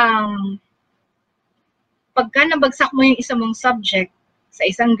 na pagka nabagsak mo yung isa mong subject sa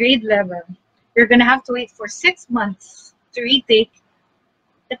isang grade level, you're gonna have to wait for 6 months to retake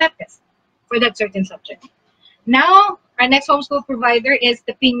the PEP test for that certain subject. Now, our next homeschool provider is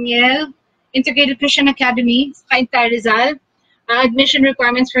the Piñel Integrated Christian Academy, Cainta Rizal. Admission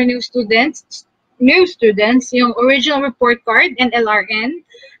requirements for new students, yung original report card and LRN,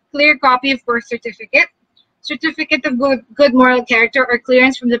 clear copy of birth certificate, certificate of good moral character or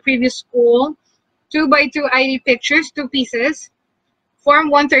clearance from the previous school, 2x2 ID pictures, 2 pieces,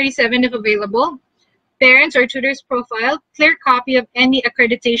 Form 137 if available, parents or tutors profile, clear copy of any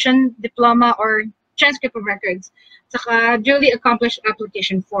accreditation, diploma, or transcript of records, saka duly accomplished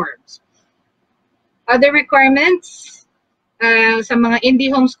application forms. Other requirements, sa mga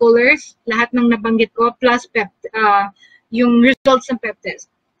indie homeschoolers, lahat ng nabanggit ko, plus PEP, yung results ng PEP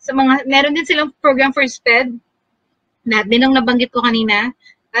test. Sa mga, meron din silang program for SPED, lahat din ang nabanggit ko kanina,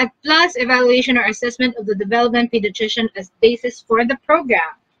 at plus evaluation or assessment of the development pediatrician as basis for the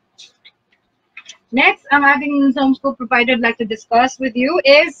program. Next, ang ating homeschool provider I'd like to discuss with you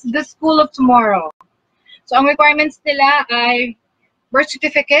is the School of Tomorrow. So, ang requirements nila ay birth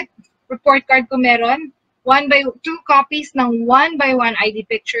certificate, report card kung meron, 2 copies ng 1x1 ID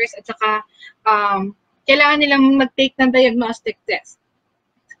pictures, at saka kailangan nilang mag-take ng diagnostic test.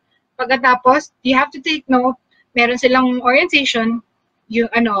 Pagkatapos, you have to take note, meron silang orientation, yung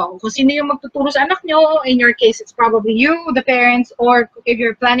kung sino yung magtuturo sa anak nyo. In your case, it's probably you, the parents, or if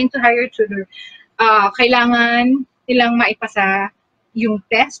you're planning to hire a tutor, kailangan nilang maipasa yung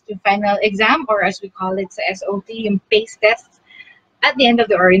test, yung final exam, or as we call it sa SOT, yung PACE test, at the end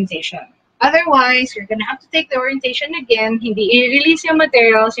of the orientation. Otherwise, you're gonna have to take the orientation again, hindi i-release yung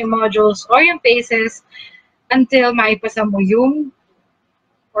materials, yung modules, or yung PACEs until maipasa mo yung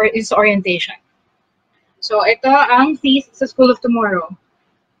orientation. So, ito ang fees sa School of Tomorrow.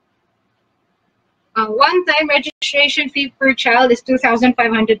 One-time registration fee per child is 2,500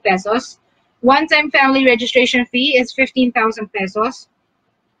 pesos. One-time family registration fee is 15,000 pesos.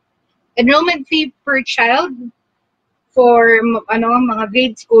 Enrollment fee per child for mga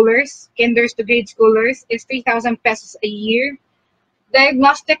grade schoolers, kinders to grade schoolers, is 3,000 pesos a year.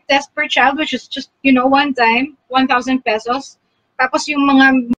 Diagnostic test per child, which is just, one time, 1,000 pesos. Tapos yung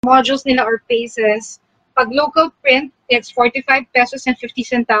mga modules nila or PACEs, pag local print, it's 45 pesos and 50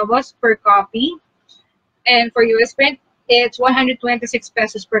 centavos per copy. And for US print, it's 126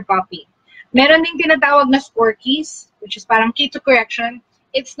 pesos per copy. Meron ding tinatawag na score keys, which is parang key to correction.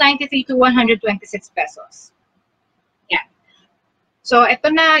 It's 93 to 126 pesos. Yeah. So, ito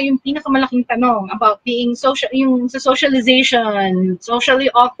na yung pinakamalaking tanong about being social, yung sa socialization,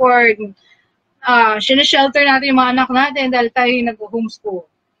 socially awkward, sineshelter natin yung mga anak natin dahil tayo yung nag-homeschool.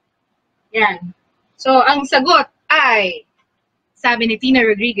 Yan. So, ang sagot ay, sabi ni Tina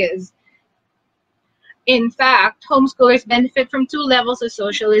Rodriguez, in fact, homeschoolers benefit from 2 levels of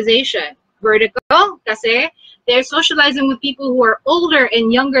socialization. Vertical, kasi they're socializing with people who are older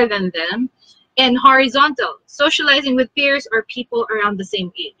and younger than them, and horizontal, socializing with peers or people around the same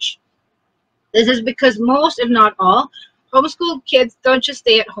age. This is because most, if not all, homeschool kids don't just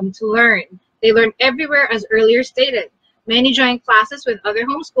stay at home to learn. They learn everywhere, as earlier stated. Many join classes with other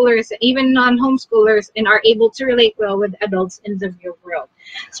homeschoolers, even non-homeschoolers, and are able to relate well with adults in the real world.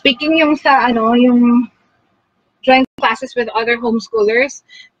 Speaking yung sa yung join classes with other homeschoolers,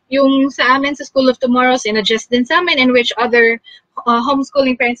 yung sa amin sa School of Tomorrow, sinadjust din sa amin, in which other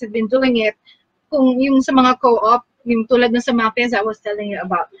homeschooling parents have been doing it, kung yung sa mga co-op, yung tulad ng sa MAPE, as I was telling you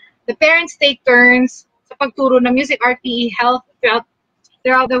about, the parents take turns sa pagturo ng music, art, PE, health throughout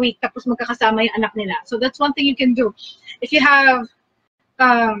the week, tapos magkakasama yung anak nila. So that's one thing you can do. If you have,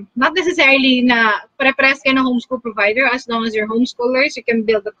 not necessarily na pare-pares kayo ng homeschool provider, as long as you're homeschoolers, you can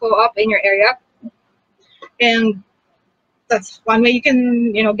build a co-op in your area. And that's one way you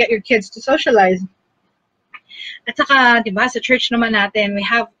can, get your kids to socialize. At saka, di ba, sa church naman natin, we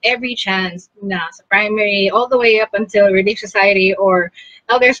have every chance na sa primary all the way up until Relief Society or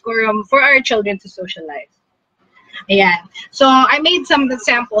Elders Quorum for our children to socialize. Ayan. So, I made some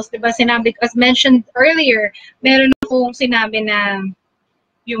examples, di ba, sinabi, as mentioned earlier, meron akong sinabi na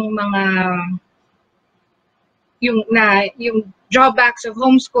yung drawbacks of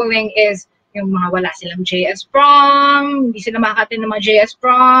homeschooling is yung mga wala silang JS prom, hindi sila makakatin ng mga JS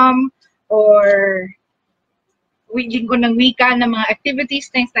prom, or linggo ng wika ng mga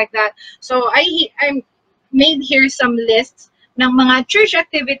activities, things like that. So I made here some lists ng mga church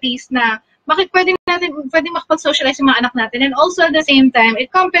activities na pwede makapag-socialize yung mga anak natin, and also at the same time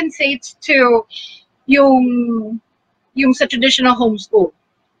it compensates to yung sa traditional homeschool,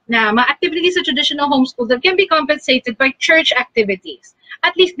 na mga activities sa traditional homeschool that can be compensated by church activities.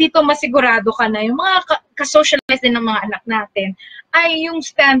 At least dito masigurado ka na yung mga ka-socialize din ng mga anak natin ay yung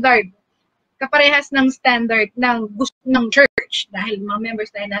standard, kaparehas ng standard ng gusto ng church, dahil mga members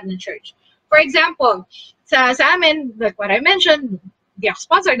tayo natin ng church. For example, sa amin, like what I mentioned, di ako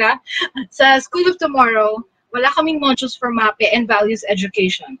sponsored sa School of Tomorrow, wala kaming modules for MAPE and values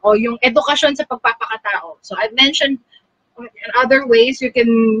education, o yung edukasyon sa pagpapakatao. So I've mentioned other ways you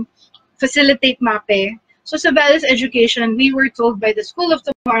can facilitate MAPE. So sa values education, we were told by the School of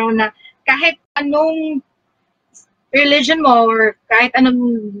Tomorrow na kahit anong religion mo or kahit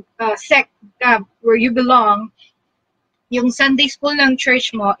anong sect where you belong, yung Sunday school ng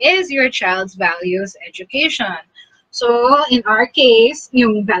church mo is your child's values education. So, in our case,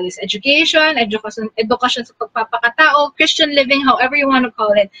 yung values education, education sa pagpapakatao, Christian living, however you want to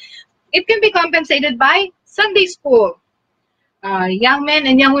call it can be compensated by Sunday school, young men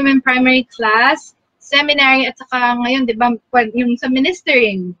and young women primary class, seminary, at saka ngayon, di ba, yung sa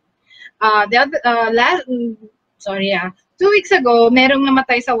ministering. 2 weeks ago, merong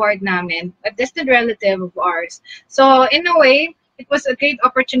namatay sa ward namin, a distant relative of ours. So, in a way, it was a great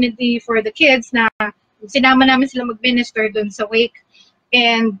opportunity for the kids na sinama namin sila mag-minister dun sa wake.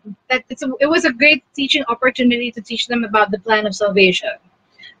 And it was a great teaching opportunity to teach them about the plan of salvation.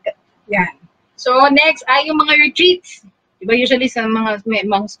 Yan. So, next ay yung mga retreats. Diba, usually sa mga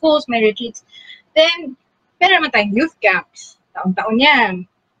schools, may retreats. Then, meron naman tayong youth camps. Taon-taon yan.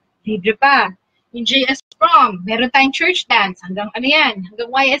 Libre pa. Yung JS prom, meron tayong church dance, hanggang hanggang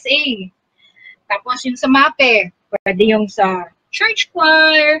YSA. Tapos yung sa MAPE, pwede yung sa church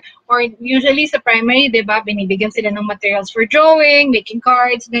choir, or usually sa primary, diba, binibigyan sila ng materials for drawing, making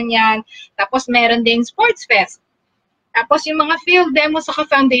cards, ganyan. Tapos meron ding sports fest. Tapos yung mga field demo sa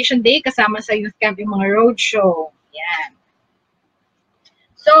foundation day, kasama sa youth camp, yung mga roadshow. Yan.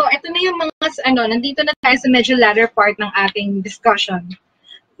 So, ito na yung mga, nandito na tayo sa medyo latter part ng ating discussion.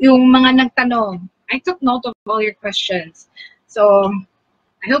 Yung mga nagtanong, I took note of all your questions. So,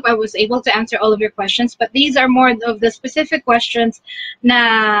 I hope I was able to answer all of your questions, but these are more of the specific questions na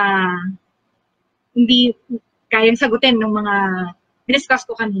hindi kayang sagutin ng mga discuss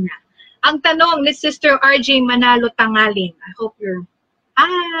ko kanina. Ang tanong ni Sister RJ Manalo Tangaling, I hope you're,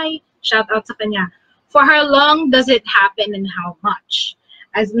 hi, shout out sa kanya. For how long does it happen and how much?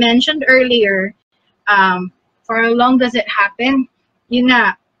 As mentioned earlier, for how long does it happen? Yun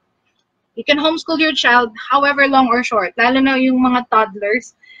nga, you can homeschool your child however long or short, lalo na yung mga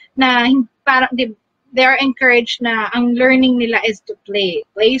toddlers na parang they are encouraged na ang learning nila is to play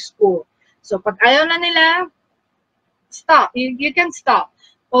school. So pag ayaw na nila, stop. You can stop.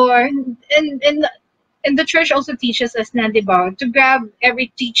 Or and the church also teaches us na, di ba, to grab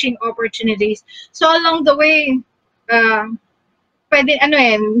every teaching opportunities. So along the way, pwede,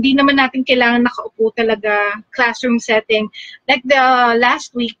 hindi naman natin kailangan nakaupo talaga, classroom setting. Like the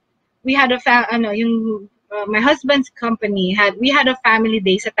last week, we had my husband's company we had a family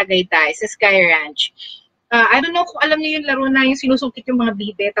day sa Tagaytay, sa Sky Ranch. I don't know kung alam niyo yung laro na yung sinusungkit yung mga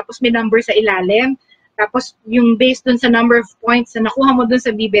bibe, tapos may number sa ilalim. Tapos yung based dun sa number of points na nakuha mo dun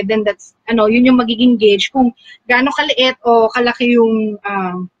sa bibe, then that's, yun yung magiging gauge kung gaano kaliit o kalaki yung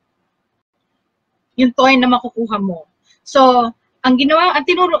toy na makukuha mo. So, ang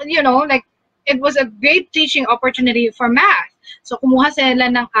tinuro, like, it was a great teaching opportunity for math. So, kumuha sila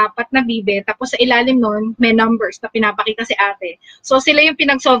ng 4 na bibe, tapos sa ilalim nun, may numbers na pinapakita si ate. So, sila yung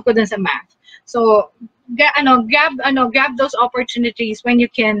pinag-solve ko dun sa math. So, grab those opportunities when you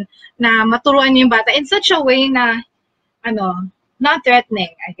can na maturuan yung bata in such a way na, not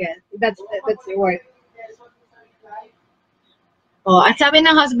threatening, I guess. That's the word. Oh, at sabi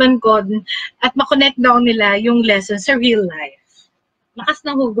ng husband ko, at makonect daw nila yung lesson sa real life. Lakas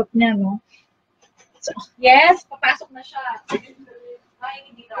ng hugot niya, no? So, yes, papasok na siya. Ay,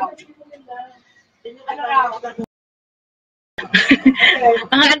 hindi daw. Ano raw?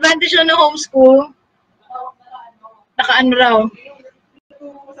 Ang advantage ng homeschool, naka-ano raw?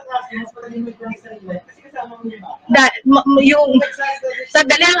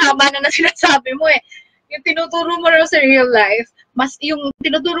 Sandali ang haba na sinasabi mo eh. Yung tinuturo mo raw sa real life, yung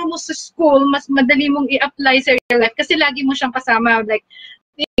tinuturo mo sa school, mas madali mong i-apply sa real life kasi lagi mo siyang kasama. Like,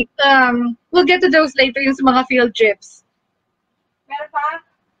 we'll get to those later yung sa mga field trips. Meron pa?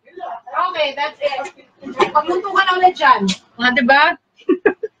 Okay, that's it. Pagmunto ka na ulit dyan. Diba?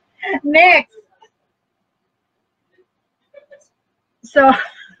 Next. So,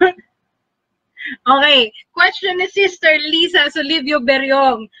 okay. Question is Sister Lisa Solivio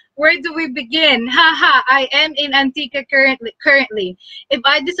Beryong. Where do we begin? Haha, I am in Antigua currently. If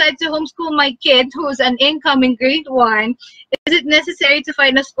I decide to homeschool my kid who's an incoming grade 1, is it necessary to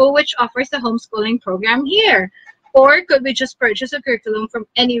find a school which offers a homeschooling program here? Or could we just purchase a curriculum from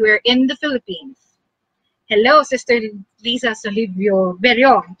anywhere in the Philippines? Hello, Sister Lisa Solivio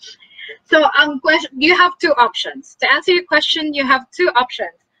Beryong. So, you have 2 options. To answer your question, you have 2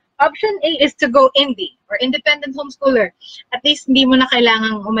 options. Option A is to go indie or independent homeschooler. At least hindi mo na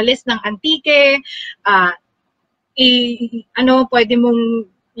kailangang umalis ng Antique. Pwede mong,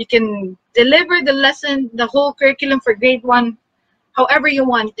 you can deliver the lesson, the whole curriculum for grade 1, however you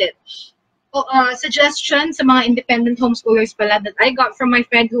want it. Suggestion sa mga independent homeschoolers pala that I got from my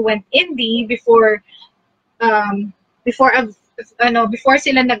friend who went indie before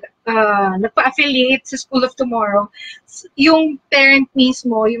sila nagpa-affiliate sa School of Tomorrow, yung parent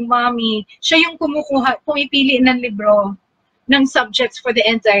mismo, yung mommy, siya yung pumipili ng libro ng subjects for the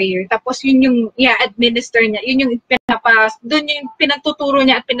entire year. Tapos yun yung administer niya, yun yung doon yung pinagtuturo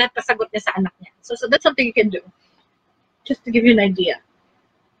niya at pinapasagot niya sa anak niya. So that's something you can do. Just to give you an idea.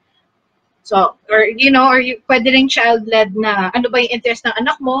 So, or pwede rin child-led na ano ba yung interest ng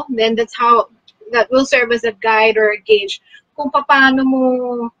anak mo, then that will serve as a guide or a gauge kung ano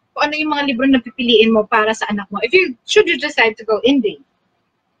yung mga libro na pipiliin mo para sa anak mo. Should you decide to go indie.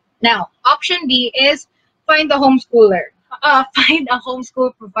 Now, option B is find a homeschooler. Find a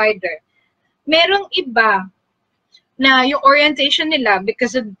homeschool provider. Merong iba na yung orientation nila,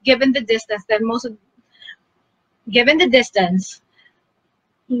 because given the distance,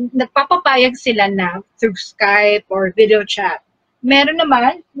 nagpapapayag sila na through Skype or video chat. Meron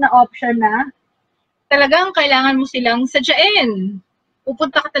naman na option na talagang kailangan mo silang sadyain.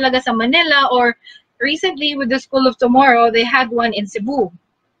 Pupunta ka talaga sa Manila, or recently with the School of Tomorrow, they had one in Cebu.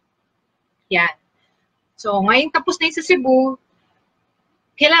 Yan. So, ngayon tapos na yung sa Cebu,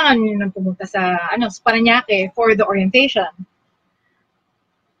 kailangan nyo nang pumunta sa Parañaque for the orientation.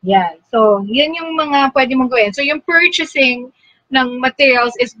 Yan. So, yan yung mga pwede mong gawin. So, yung purchasing ng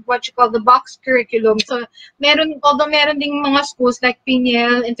materials is what you call the box curriculum. So, although meron ding mga schools like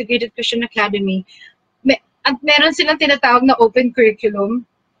Piñel Integrated Christian Academy, at meron silang tinatawag na open curriculum.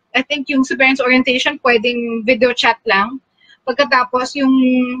 I think yung sa parents orientation, pwedeng video chat lang. Pagkatapos,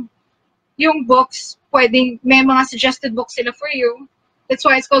 yung books, may mga suggested books sila for you. That's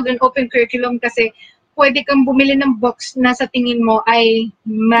why it's called an open curriculum, kasi pwede kang bumili ng books na sa tingin mo ay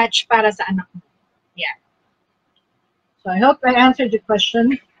match para sa anak mo. Yeah. So I hope I answered the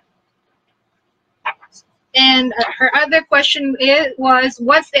question. And her other question was,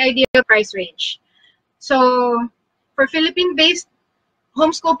 what's the ideal price range? So for Philippine-based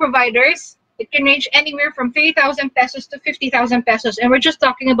homeschool providers, It can range anywhere from 3,000 pesos to 50,000 pesos. And we're just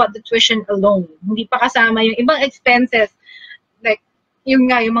talking about the tuition alone. Hindi pa kasama yung ibang expenses. Like, yung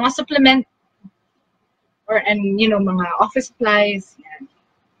mga supplement and mga office supplies. Yan.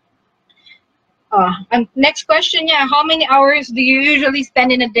 And next question niya, how many hours do you usually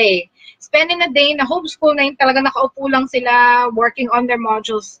spend in a day? Spend in a day na homeschool na yun, talaga nakaupo lang sila working on their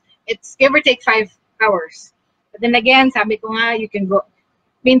modules. It's give or take 5 hours. But then again, sabi ko nga, you can go,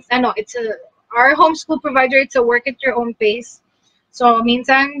 means it's our homeschool provider, it's a work at your own pace. So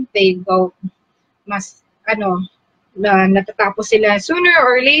minsan they go mas natatapos sila sooner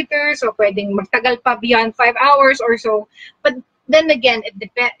or later, so pwedeng magtagal pa beyond 5 hours or so. But then again,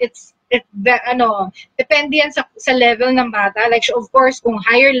 depende yan sa level ng bata. Like, of course, kung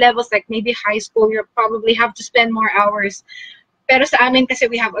higher levels, like maybe high school, you probably have to spend more hours. Pero sa amin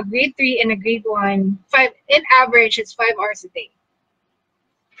kasi we have a grade 3 and a grade 1. In average, it's 5 hours a day.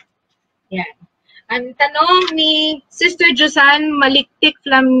 Yan. Ang tanong ni Sister Josan Maliktik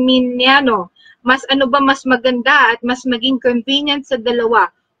Flaminiano, mas maganda at mas maging convenient sa dalawa?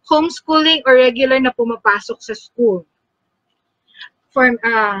 Homeschooling or regular na pumapasok sa school?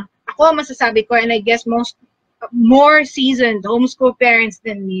 Ako masasabi ko, and I guess more seasoned homeschool parents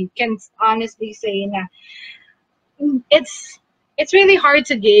than me can honestly say na it's really hard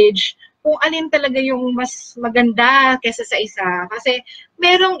to gauge kung alin talaga yung mas maganda kesa sa isa. Kasi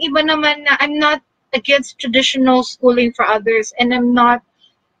merong iba naman na I'm not against traditional schooling for others, and I'm not,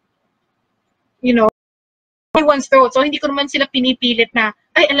 everyone's throat. So hindi ko naman sila pinipilit na,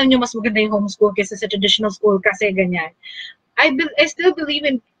 ay, alam nyo, mas maganda yung homeschool kesa sa traditional school kasi ganyan. I still believe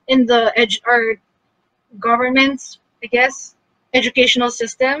in our government's, I guess, educational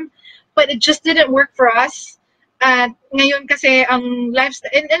system, but it just didn't work for us. At ngayon kasi ang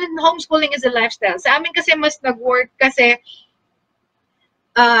lifestyle, and homeschooling is a lifestyle. Sa amin kasi mas nag-work kasi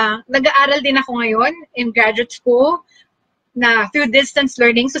nag-aaral din ako ngayon in graduate school na through distance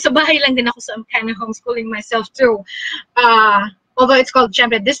learning. So sa bahay lang din ako, so I'm kind of homeschooling myself too. Although it's called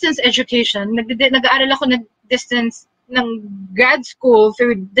distance education, nag-aaral ako na distance ng grad school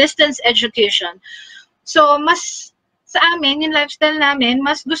through distance education. So mas sa amin, yung lifestyle namin,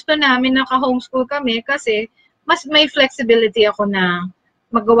 mas gusto namin naka-homeschool kami kasi mas may flexibility ako na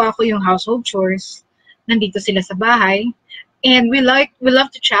magawa ko yung household chores. Nandito sila sa bahay. And we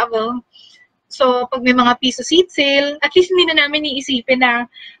love to travel. So, pag may mga piso seat sale, at least hindi na namin iisipin na,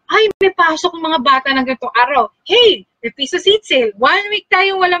 ay, may pasok ng mga bata ng ganitong araw. Hey, may piso seat sale. 1 week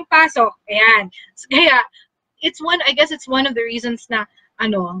tayong walang pasok. Ayan. So, kaya, I guess it's one of the reasons na,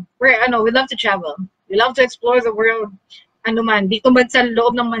 we love to travel. We love to explore the world. Dito man sa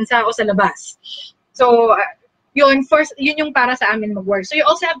loob ng bansa o sa labas. So, yun yung para sa amin mag-work. So, you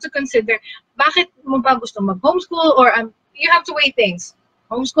also have to consider, bakit mo ba gusto mag-homeschool or you have to weigh things.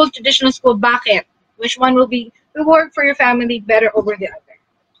 Homeschool, traditional school, bakit? Which one will work for your family better over the other?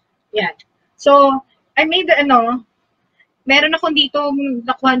 Yeah. So, I made meron akong dito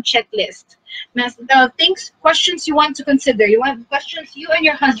nakuha checklist. Questions you want to consider. Questions you and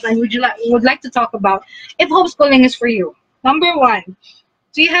your husband would like to talk about if homeschooling is for you. Number 1,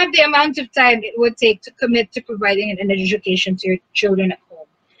 do you have the amount of time it would take to commit to providing an education to your children at home?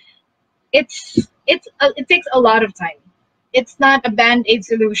 It takes a lot of time. It's not a band-aid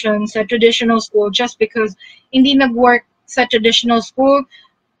solution sa traditional school just because hindi nag-work sa traditional school,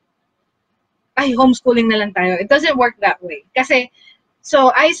 ay, homeschooling na lang tayo. It doesn't work that way.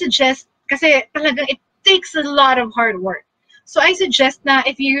 So I suggest, kasi talagang it takes a lot of hard work. So I suggest na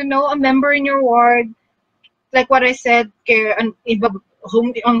if you know a member in your ward, like what I said, homeschool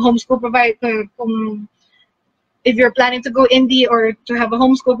provider, if you're planning to go indie or to have a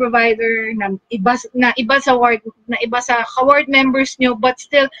homeschool provider na iba sa ward, na iba sa ward members nyo, but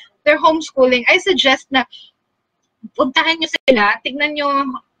still they're homeschooling, I suggest na puntahan nyo sila, tignan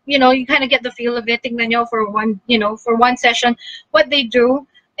nyo, you kind of get the feel of it, tignan nyo for one session what they do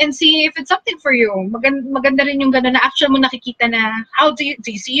and see if it's something for you. Maganda rin yung gano'n na actual mo nakikita na how do you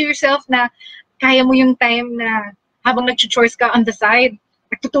see yourself na kaya mo yung time na habang nag-chores ka on the side,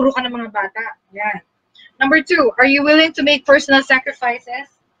 nagtuturo ka ng mga bata. Yan. Number 2, are you willing to make personal sacrifices?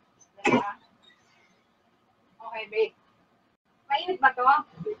 Okay, babe. Mainit ba to?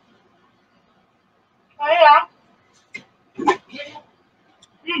 Kaya?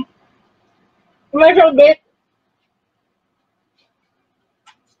 Commercial, babe.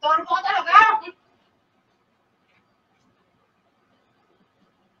 Storm ko talaga.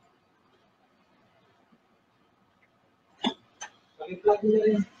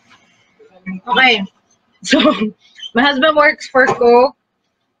 Okay. So, my husband works for Coke.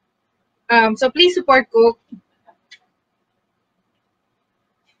 So please support Coke.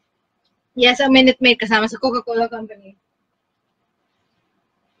 Yes, a Minute Maid kasama sa Coca-Cola Company.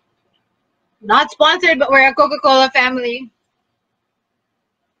 Not sponsored, but we're a Coca-Cola family.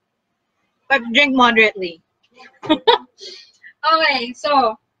 But drink moderately. Okay,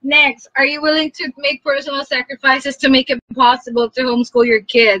 so next, are you willing to make personal sacrifices to make it possible to homeschool your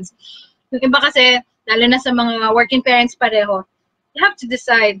kids? Yung iba kasi, lalo na sa mga working parents pareho, you have to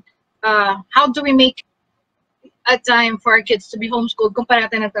decide how do we make a time for our kids to be homeschooled kung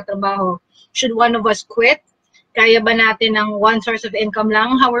parati nagtatrabaho. Should one of us quit? Kaya ba natin ng one source of income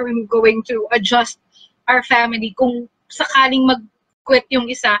lang? How are we going to adjust our family kung sakaling mag-quit yung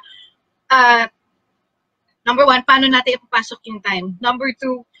isa? Number one, paano natin ipapasok yung time? Number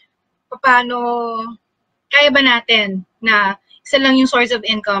two, paano, kaya ba natin na isa lang yung source of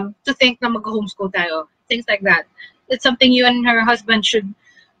income to think na mag-homeschool tayo? Things like that. It's something you and her husband should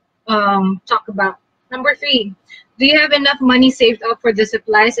talk about. Number three, do you have enough money saved up for the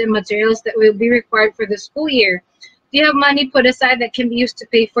supplies and materials that will be required for the school year? Do you have money put aside that can be used to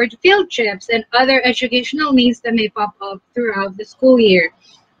pay for field trips and other educational needs that may pop up throughout the school year?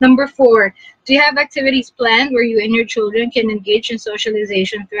 Number four, do you have activities planned where you and your children can engage in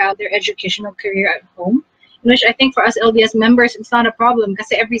socialization throughout their educational career at home? Which I think for us LDS members, it's not a problem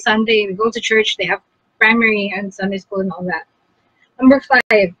because every Sunday we go to church, they have primary and Sunday school and all that. Number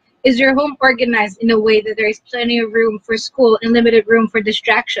five, is your home organized in a way that there is plenty of room for school and limited room for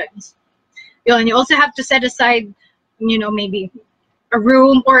distractions? And you also have to set aside, maybe a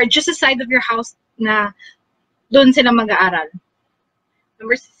room or just a side of your house na doon sila mag-aaral.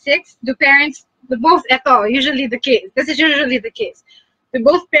 Number six, do both usually the case. This is usually the case. Do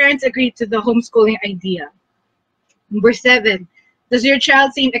both parents agree to the homeschooling idea? Number seven, does your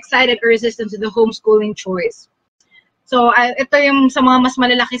child seem excited or resistant to the homeschooling choice? So, ito yung sa mga mas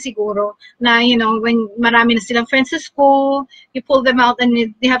malalaki siguro na, when marami na silang friends sa school, you pull them out and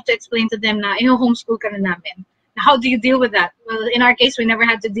you have to explain to them na, homeschool ka na namin. How do you deal with that? Well, in our case, we never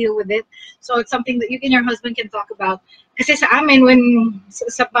had to deal with it. So, it's something that you and your husband can talk about. Kasi sa amin,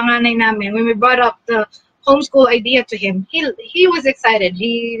 sa panganay namin, when we brought up the homeschool idea to him, he was excited.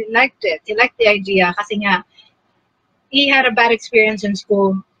 He liked it. He liked the idea kasi nga, he had a bad experience in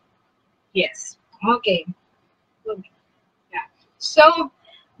school. Yes. Okay. Yeah. So,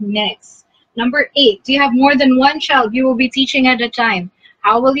 next. Number 8. Do you have more than one child you will be teaching at a time?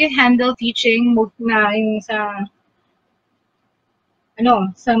 How will you handle teaching na yung sa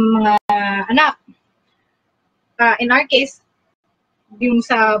mga anak? In our case, yung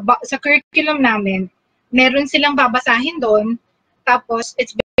sa curriculum namin, meron silang babasahin doon, tapos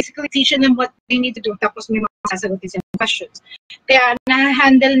it's basically teaching them what they need to do, tapos may mga sasagutin silang questions. Kaya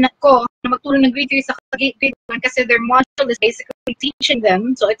na-handle na ko na magturo ng grade 3 sa grade 1 kasi their module is basically teaching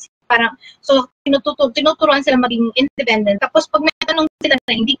them. So it's parang, tinuturuan sila maging independent. Tapos pag may tanong sila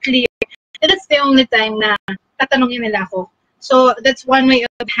na hindi clear, that's the only time na tatanungin nila ako. So that's one way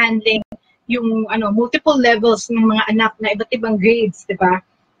of handling yung multiple levels ng mga anak na iba't ibang grades, di ba?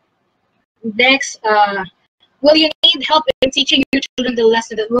 Next, will you need help in teaching your children the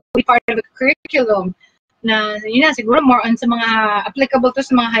lesson that will be part of a curriculum? Na siguro more on sa mga applicable to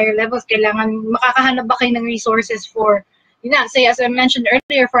sa mga higher levels, kailangan makakahanap ba kayo ng resources for, say as I mentioned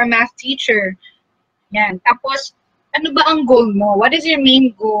earlier, for a math teacher. Yan. Tapos, ano ba ang goal mo? What is your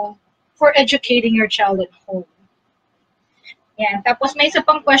main goal for educating your child at home? Yan. Tapos may isa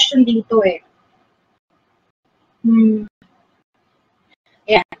pang question dito eh.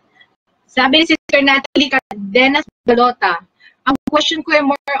 Yan. Sabi ni Sister Natalie Cadenas Galota, ang question ko ay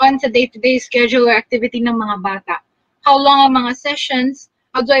more on sa day-to-day schedule or activity ng mga bata. How long ang mga sessions?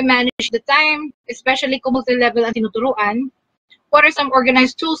 How do I manage the time? Especially kung multi-level ang tinuturuan. What are some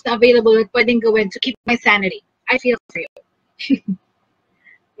organized tools na available at pwedeng gawin to keep my sanity? I feel for you.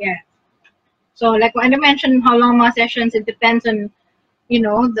 Yeah. So like when I mentioned how long mga sessions, it depends on,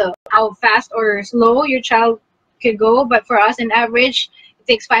 how fast or slow your child could go. But for us, in average, it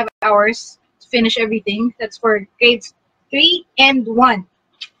takes 5 hours to finish everything. That's for grades 3 and 1.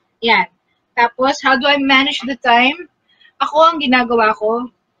 Yeah. Tapos, how do I manage the time? Ako, ang ginagawa ko,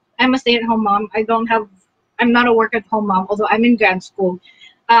 I'm a stay-at-home mom. I'm not a work-at-home mom, although I'm in grad school.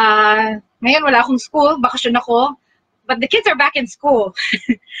 Ngayon, wala akong school, bakasyon ako, but the kids are back in school.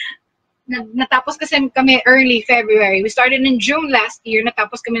 Natapos kasi kami early February. We started in June last year,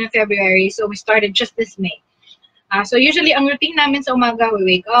 natapos kami ng February, so we started just this May. So usually, ang routine namin sa umaga, we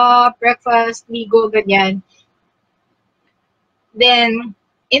wake up, breakfast, ligo, ganyan. Then,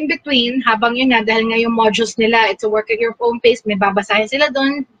 in between, habang yun na, dahil nga yung modules nila, it's a work at your own pace, may babasahin sila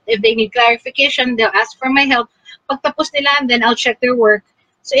doon. If they need clarification, they'll ask for my help. Pagtapos nila, then I'll check their work.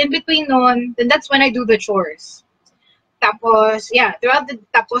 So in between noon, then that's when I do the chores. Tapos, yeah,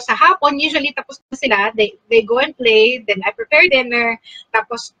 tapos sa hapon, usually tapos na sila, they go and play, then I prepare dinner,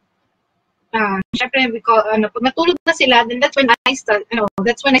 tapos, syempre, pag natulog na sila, then that's when I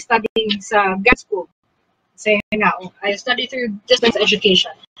study sa grad school. Say now, I study through distance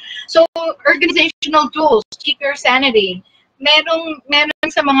education. So, organizational tools, keep your sanity. Meron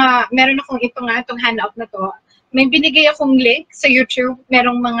akong itong handout na to. May binigay akong link sa YouTube.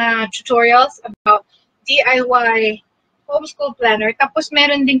 Merong mga tutorials about DIY homeschool planner. Tapos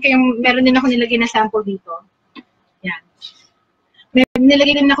meron din ako nilagay na sample dito. Yan.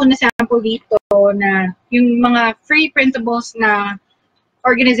 Nilagay din ako na sample dito na yung mga free printables na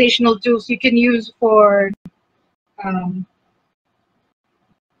organizational tools you can use for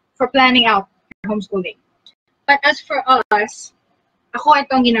planning out your homeschooling. But as for us,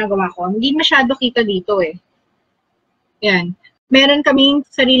 ito ang ginagawa ko. Hindi masyado kita dito eh. Yan. Meron kaming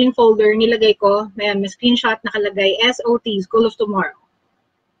sariling folder, nilagay ko. May screenshot nakalagay, SOT, School of Tomorrow.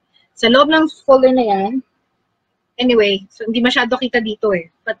 Sa loob ng folder na yan, anyway, so hindi masyado kita dito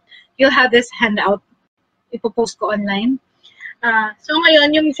eh. But you'll have this handout. Ipopost ko online. So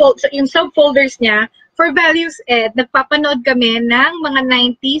ngayon, yung subfolders niya, for Values Ed, nagpapanood kami ng mga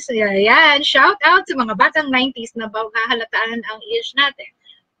 90s. Ayan, shout out sa mga batang 90s na hahalataan ang age natin.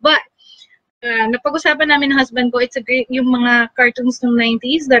 But, napag-usapan namin ng husband ko, yung mga cartoons ng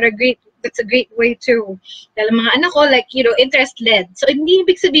 90s that's a great way to, dahil mga anak ko, like, interest-led. So, hindi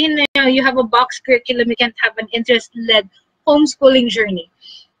ibig sabihin na you have a box curriculum, you can't have an interest-led homeschooling journey.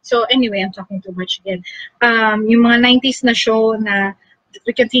 So, anyway, I'm talking too much again. Yung mga 90s na show na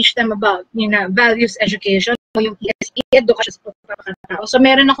we can teach them about, values education, yung ESP, education sa pagkakatao. So,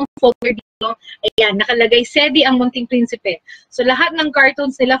 meron akong folder dito. Ayan, nakalagay, SEDI ang Munting Prinsipe. So, lahat ng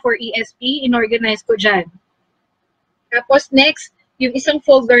cartoons nila for ESP, inorganize ko dyan. Tapos, next, yung isang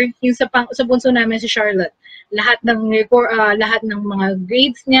folder, yung sa bunso namin si Charlotte. Lahat ng mga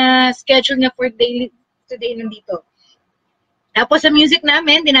grades niya, schedule niya for today nandito. Tapos, sa music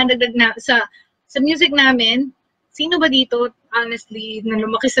namin, dinadagdag na, sa music namin, sino ba dito, honestly, na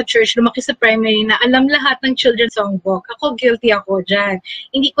lumaki sa church, lumaki sa primary, na alam lahat ng children's songbook? Ako, guilty ako dyan.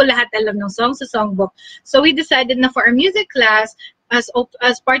 Hindi ko lahat alam ng songs sa songbook. So, we decided na for our music class, as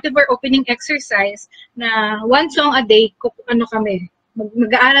part of our opening exercise, na one song a day,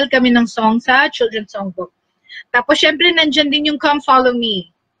 mag-aaral kami ng song sa children's songbook. Tapos, syempre, nandyan din yung Come Follow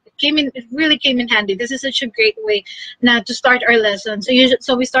Me. It really came in handy. This is such a great way to start our lesson.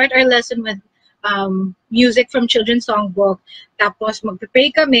 So we start our lesson with music from children's songbook. Tapos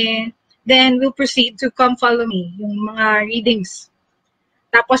magpe-pray kami. Then we'll proceed to Come Follow Me, yung mga readings.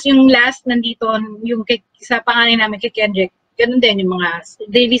 Tapos yung last nandito, yung sa pangalan namin kay Kendrick, ganun din yung mga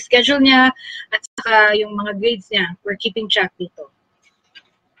daily schedule niya at saka yung mga grades niya. We're keeping track dito.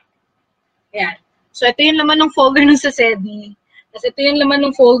 Ayan. So ito yung laman ng folder ng sa SEDI. Tapos ito yung laman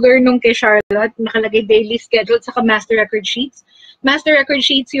ng folder nung kay Charlotte, nakalagay daily schedule saka master record sheets. Master record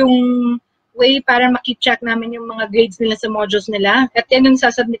sheets yung way para ma-keep track namin yung mga grades nila sa modules nila. At yan yung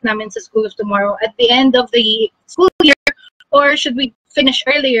sasubmit namin sa School of Tomorrow at the end of the school year, or should we finish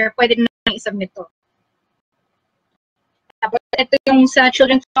earlier, pwede na i-submit to. Tapos ito yung sa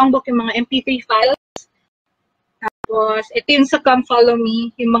children's songbook, yung mga MP3 files. Tapos ito yung sa Come Follow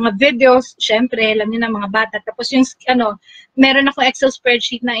Me, yung mga videos, syempre, alam niyo na mga bata. Tapos yung, meron ako Excel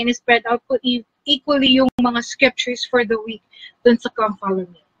spreadsheet na in-spread out ko equally yung mga scriptures for the week dun sa Come Follow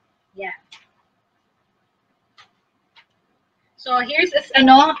Me. Yeah. So here's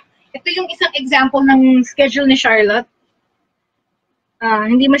ito yung isang example ng schedule ni Charlotte.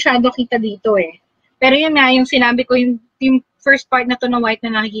 Hindi masyado kita dito eh. Pero yun nga, yung sinabi ko, yung first part na to na white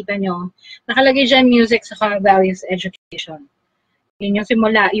na nakikita nyo, nakalagay dyan music sa values education. Yun yung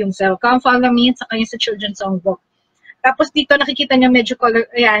simula, yung sa Come Follow Me, saka yung sa children's songbook. Tapos dito nakikita nyo medyo color,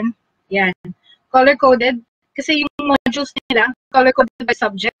 ayan, color-coded. Kasi yung modules nila, color-coded by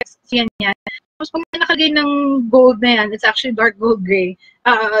subjects, yan. Tapos pag nakalagay ng gold na yan, it's actually dark gold gray,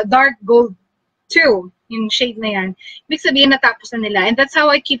 dark gold 2, yung shade na yan. Ibig sabihin natapos na nila. And that's how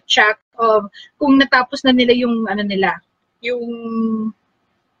I keep track of kung natapos na nila yung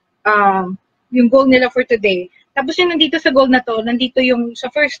yung goal nila for today. Tapos yung nandito sa goal na to, nandito yung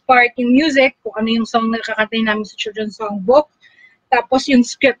sa first part, yung music, kung ano yung song na kakantay namin sa children's songbook. Tapos yung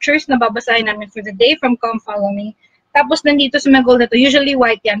scriptures na babasahin namin for the day from Come Follow Me. Tapos nandito sa mga goal na to, usually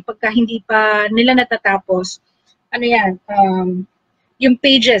white yan, pagka hindi pa nila natatapos. Yung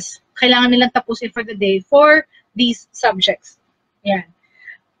pages, kailangan nilang tapusin for the day for these subjects. Yan.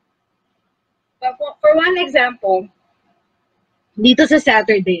 For one example, dito sa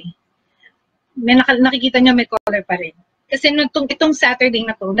Saturday, may nakikita nyo may color pa rin. Kasi itong Saturday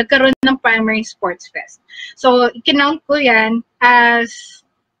na to, nagkaroon ng primary sports fest. So, ikinount ko yan as,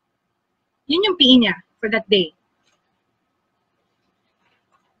 yun yung PE niya for that day.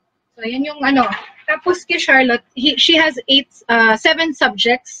 So, yun yung ano. Tapos kay Charlotte, she has 7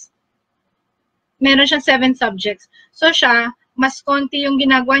 subjects. Meron siyang 7 subjects. So, siya, mas konti yung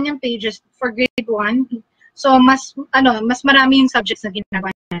ginagawa niyang pages for grade 1. So, mas marami yung subjects na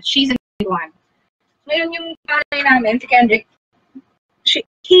ginagawa niya. She's in grade 1. Ngayon yung panay namin, si Kendrick,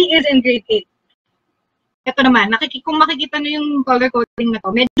 he is in grade 8. Ito naman, kung makikita nyo yung color coding na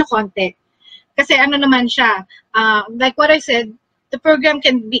to, medyo konti. Kasi ano naman siya, like what I said, the program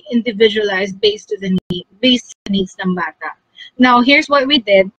can be individualized based to the needs ng bata. Now, here's what we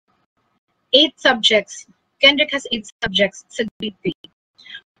did. 8 subjects. Kendrick has 8 subjects sa grade 3.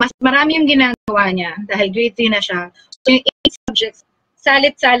 Mas marami yung ginagawa niya dahil grade 3 na siya. So, yung 8 subjects,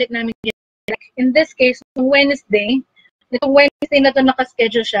 salit-salit namin ginagawa. In this case, nitong Wednesday na to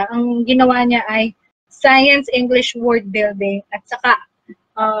nakaschedule siya, ang ginawa niya ay Science, English, Word Building, at saka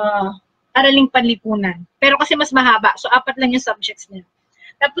Araling Panlipunan. Pero kasi mas mahaba, so 4 lang yung subjects niya.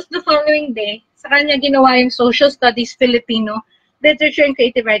 Tapos the following day, sa kanya ginawa yung Social Studies, Filipino, Literature and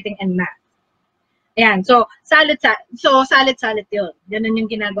Creative Writing, and Math. Ayan, so salit-salit yun. Ganun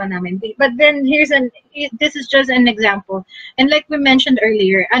yung ginagawa namin. But then this is just an example. And like we mentioned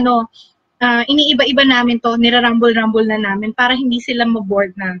earlier, iniiba-iba namin to, nirarumble-rumble na namin para hindi sila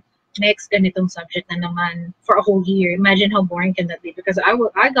maboard na next ganitong subject na naman for a whole year. Imagine how boring can that be? Because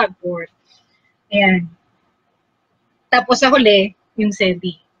I got bored. Ayan. Tapos sa huli, yung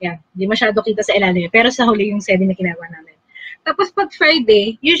SEBI. Yan. Hindi masyado kita sa ilalim. Pero sa huli, yung SEBI na ginagawa namin. Tapos pag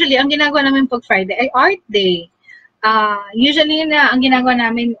Friday, usually, ang ginagawa namin pag Friday ay art day. Usually na ang ginagawa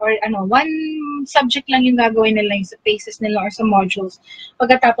namin, or one subject lang yung gagawin nila, yung sa phases nila or sa modules.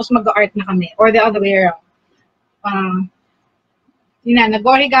 Pagkatapos mag-art na kami. Or the other way around.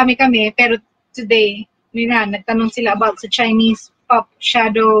 Nag-origami kami, pero today, nagtanong sila about sa Chinese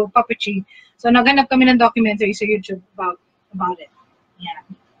shadow puppetry. So, naghanap kami ng documentary sa YouTube about it. Yeah.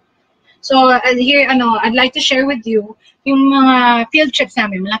 So, here, I'd like to share with you yung mga field trips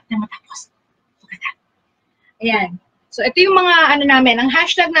namin. Malapit na matapos. Ayan. So, ito yung mga, namin. Ang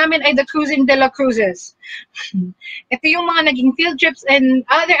hashtag namin ay the Cruising de la Cruises. Ito yung mga naging field trips and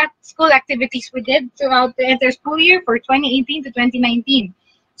other school activities we did throughout the entire school year for 2018 to 2019.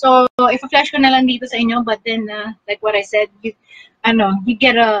 So, if-flash ko na lang dito sa inyo, but then, like what I said, you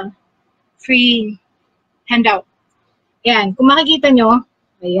get a free handout. Ayan. Kung makikita nyo,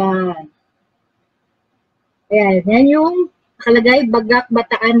 ayan. Ayan. Yan yung nakalagay, Bagak,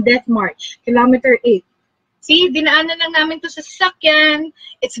 Bataan, Death March, Kilometer 8. See, dinaanan lang namin to sa sasakyan.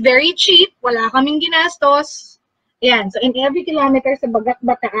 It's very cheap. Wala kaming ginastos. Ayan. So, in every kilometer sa Bagak,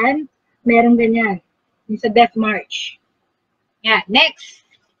 Bataan, meron ganyan. Yung sa Death March. Ayan. Next.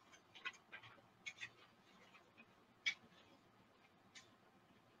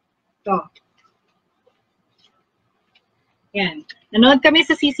 Ito. Ayan. Nanood kami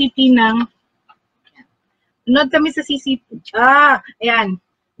sa CCP ng... ayan.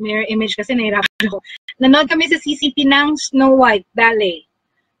 Mirror image kasi nahirapan ako. Nanood kami sa CCP ng Snow White Ballet.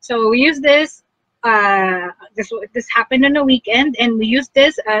 So we use this, this happened on a weekend, and we use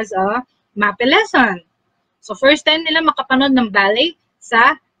this as a MAPE lesson. So first time nila makapanood ng ballet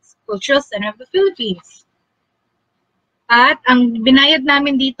sa Cultural Center of the Philippines. At ang binayad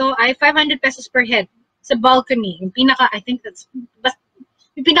namin dito ay 500 pesos per head sa balcony. Yung pinaka, I think that's,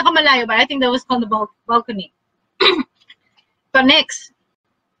 yung pinakamalayo ba? I think that was called the balcony. So next.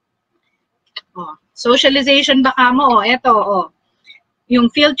 Socialization baka mo. Ito,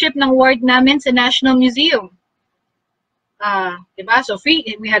 yung field trip ng ward namin sa National Museum. Diba? So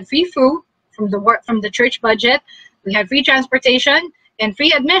we had free food from the church budget. We had free transportation and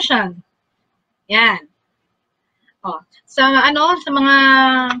free admission. Yan. Sa mga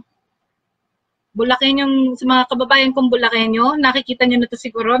Bulakenyo, sa mga kababayan kong Bulakenyo, nakikita nyo na to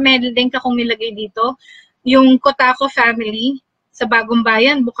siguro. May link akong nilagay dito. Yung Kotako family sa Bagong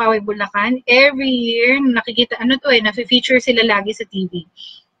Bayan, Bukawi, Bulacan. Every year, nakikita, nafe-feature sila lagi sa TV.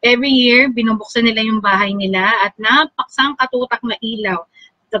 Every year, binubuksan nila yung bahay nila at napaksang katutak na ilaw.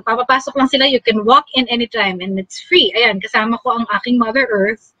 So, papapasok lang sila, you can walk in anytime and it's free. Ayan, kasama ko ang aking Mother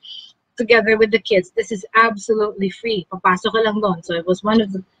Earth together with the kids. This is absolutely free. Papasok ka lang doon. So, it was one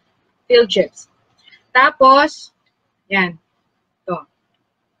of the field trips. Tapos, yan. Ito.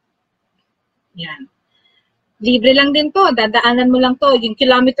 Yan. Libre lang din to. Dadaanan mo lang to. Yung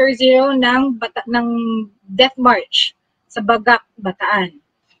kilometer 0 ng Death March sa Bagak, Bataan.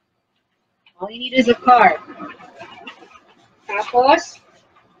 All you need is a car. Tapos,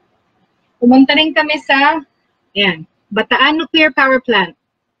 pumunta rin kami sa, yan, Bataan Nuclear Power Plant.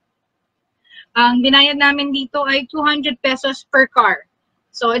 Ang binayad namin dito ay 200 pesos per car.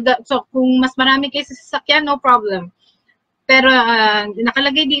 So kung mas marami kayo sa sasakyan, no problem. Pero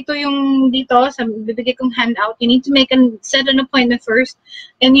nakalagay dito sa bibigay kong handout, you need to set an appointment first.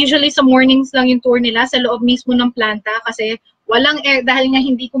 And usually sa mornings lang yung tour nila sa loob mismo ng planta kasi walang air dahil nga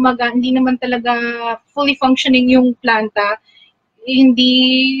hindi naman talaga fully functioning yung planta.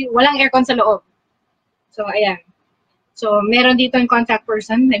 Walang aircon sa loob. So ayan. So meron dito yung contact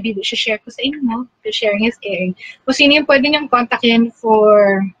person, maybe share ko sa inyo, no? Sharing is caring. Kung sino yung pwede niyong kontakin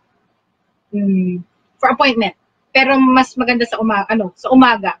for appointment. Pero mas maganda sa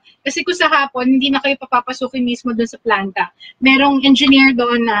umaga. Kasi kung sa hapon, hindi na kayo papapasukin mismo doon sa planta. Merong engineer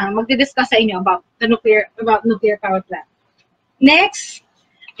doon na magdi-discuss sa inyo about nuclear power plant. Next,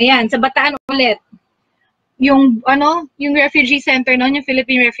 ayan, sa Bataan ulit. Yung refugee center noon, yung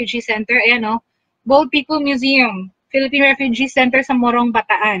Philippine Refugee Center, ayan Bold People Museum, Philippine Refugee Center sa Morong,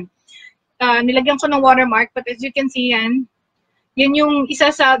 Bataan. Nilagyan ko ng watermark, but as you can see yan yung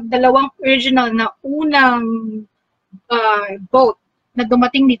isa sa dalawang original na unang boat na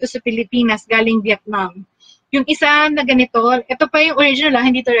dumating dito sa Pilipinas galing Vietnam. Yung isa na ganito, ito pa yung original,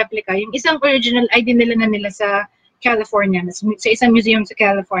 hindi to replica. Yung isang original ay dinala na nila sa California, sa isang museum sa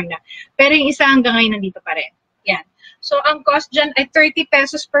California. Pero yung isa hanggang ngayon nandito pa rin. Yan. So ang cost dyan ay 30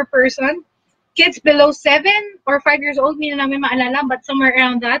 pesos per person. Kids below 7 or 5 years old, hindi na namin maalala, but somewhere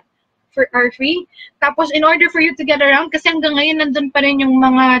around that are free. Tapos in order for you to get around, kasi hanggang ngayon nandun pa rin yung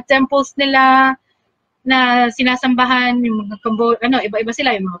mga temples nila, na sinasambahan, yung mga iba-iba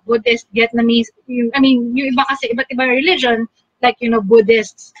sila, yung mga Buddhist, Vietnamese, yung iba kasi, iba't iba religion, like,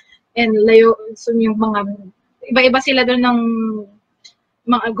 Buddhists, and so yung mga, iba-iba sila doon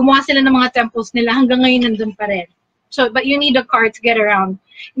gumawa sila ng mga temples nila, hanggang ngayon nandun pa rin. So, but you need a car to get around.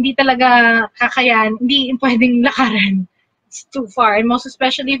 Hindi talaga kakayan, hindi pwedeng lakaran. It's too far, and most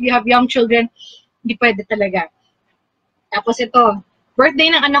especially if you have young children, hindi pwede talaga. Tapos ito,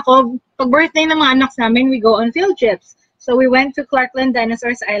 birthday ng anak ko, pag birthday ng mga anak namin, we go on field trips. So we went to Clarkland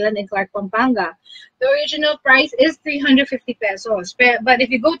Dinosaurs Island in Clark, Pampanga. The original price is 350 pesos. But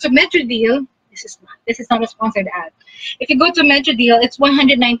if you go to Metro Deal, this is not a sponsored ad. If you go to Metro Deal, it's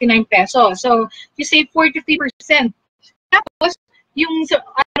 199 pesos. So you save 43%. Tapos, you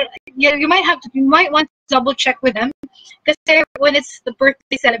might want to double check with them kasi when it's the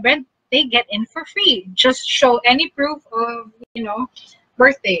birthday celebrant, they get in for free. Just show any proof of,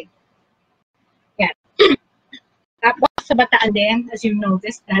 birthday. Yan. Tapos sa Bataan din, as you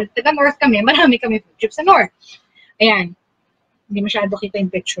noticed, dahil taga-north kami, marami kami food trips sa north. Ayan. Hindi masyado kita yung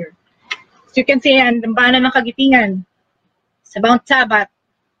picture. So you can see, ang dambana ng Kagitingan sa Mount Sabat.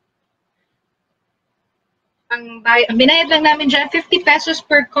 Ang binayad lang namin dyan, 50 pesos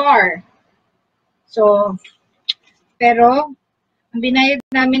per car. So, pero, ang binayad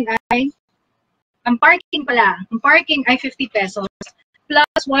namin ay, ang parking ay 50 pesos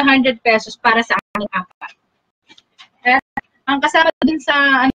plus 100 pesos para sa aming apat. At ang kasama dun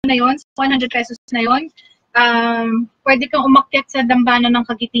sa, sa 100 pesos na yun, pwede kang umakyat sa dambana ng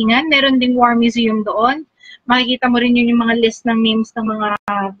Kagitingan. Meron ding War Museum doon. Makikita mo rin yung mga list ng names ng mga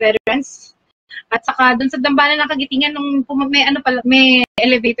veterans. At saka dun sa dambana ng Kagitingan, may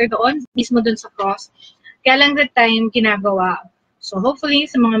elevator doon, mismo dun sa cross. Kaya lang that time, ginagawa. So hopefully,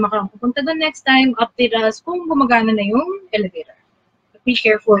 sa mga makakapunta doon next time, update us kung gumagana na yung elevator. But be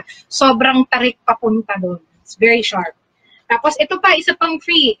careful. Sobrang tarik papunta doon. It's very sharp. Tapos ito pa, isa pang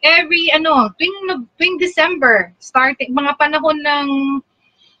free. Every, tuwing December, starting, mga panahon ng,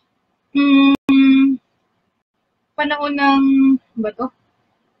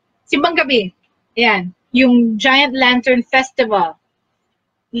 Simbang Gabi. Ayan, yung Giant Lantern Festival.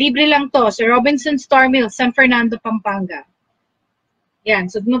 Libre lang to sa Robinson Star Mill, San Fernando, Pampanga. Yan,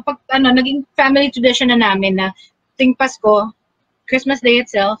 so naging family tradition na namin na tuwing Pasko, Christmas Day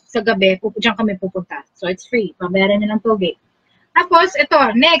itself, sa gabi, diyan kami pupunta. So it's free, pabayaran nilang toll gate. Tapos ito,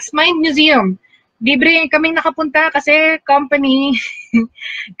 next, Mind Museum. Libre kaming nakapunta kasi company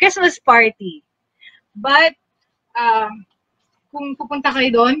Christmas party. But kung pupunta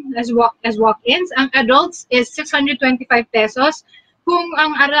kayo doon as walk-ins, ang adults is 625 pesos. Kung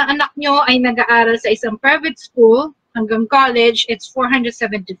ang anak nyo ay nag-aaral sa isang private school, hanggang college, it's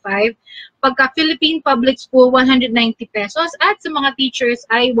 475. Pagka Philippine Public School, 190 pesos. At sa mga teachers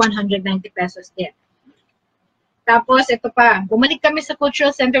ay 190 pesos din. Tapos, ito pa. Bumalik kami sa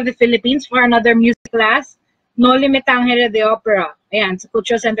Cultural Center of the Philippines for another music class. No Limit Tangere de Opera. Ayan, sa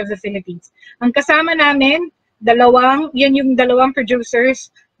Cultural Center of the Philippines. Ang kasama namin, yan yung dalawang producers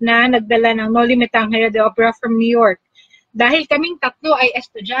na nagdala ng No Limit Tangere de Opera from New York. Dahil kaming tatlo ay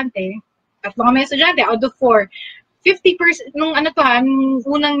estudyante, out of 4, 50%, nung ano to ha, nung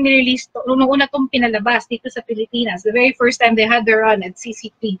unang nirelease to, nung una tong pinalabas dito sa Pilipinas, the very first time they had their run at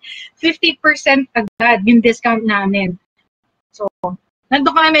CCP, 50% agad yung discount namin. So,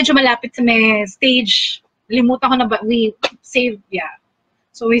 nandun kami medyo malapit sa may stage, limutan ko na ba, we saved, yeah.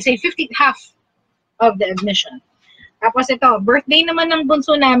 So, we saved half of the admission. Tapos ito, birthday naman ng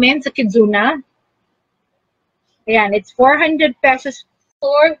bunso namin sa Kizuna. Ayan, it's 400 pesos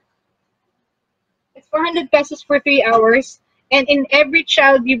for 3 hours. And in every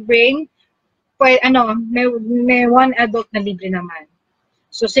child you bring, may one adult na libre naman.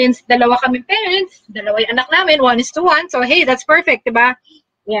 So since dalawa kami parents, dalawa yung anak namin, 1:1. So hey, that's perfect, diba?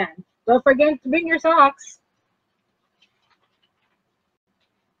 Yan. Don't forget to bring your socks.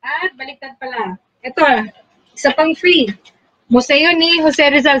 At baliktad pala. Ito, isa pang free. Museo ni Jose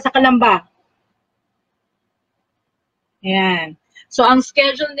Rizal sa Calamba. Yan. So ang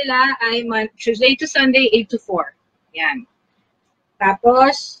schedule nila ay Tuesday to Sunday, 8 to 4. Yan.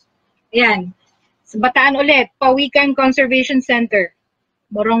 Tapos, yan. Sa Bataan ulit, Pawikan Conservation Center.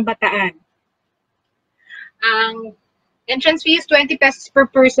 Morong Bataan. Ang entrance fee is 20 pesos per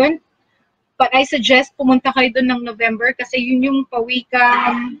person. But I suggest pumunta kayo doon ng November kasi yun yung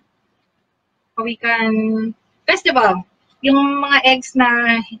Pawikan Festival. Yung mga eggs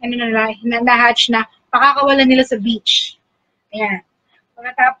na na-hatch na pakakawalan nila sa beach. Ayan.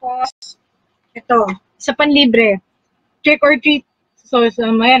 Pagkatapos, ito, sa panlibre, trick or treat. So,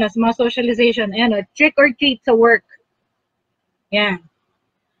 sa mga socialization, ayan, trick or treat sa work. Ayan.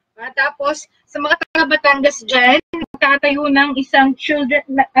 Tapos, sa mga taga Batangas dyan, magtatayo ng isang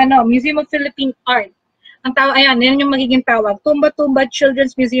Museum of Philippine Art. Ang tawag, ayan, yan yung magiging tawag. Tumba-Tumba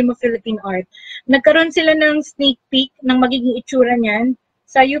Children's Museum of Philippine Art. Nagkaroon sila ng sneak peek ng magiging itsura niyan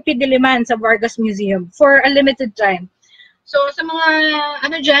sa UP Diliman, sa Vargas Museum, for a limited time. So, sa mga,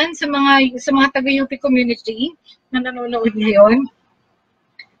 sa mga taga-UP community na nanonood ngayon,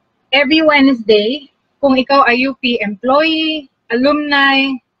 every Wednesday, kung ikaw ay UP employee,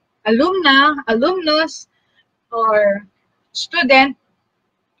 alumni, alumnus, or student,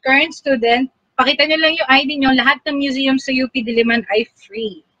 current student, pakita nyo lang yung ID nyo, lahat ng museum sa UP Diliman ay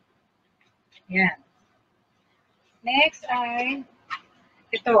free. Yan. Next ay,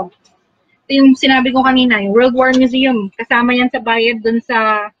 ito. Ito yung sinabi ko kanina, yung World War Museum. Kasama yan sa bayad dun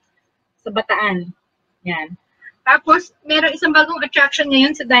sa Bataan. Yan. Tapos, meron isang bagong attraction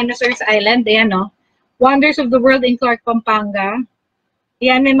ngayon sa Dinosaurs Island. Ayan, no? Wonders of the World in Clark, Pampanga.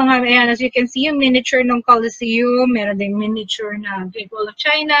 Yan, may mga, ayan, as you can see, yung miniature ng Colosseum, meron din miniature na Great Wall of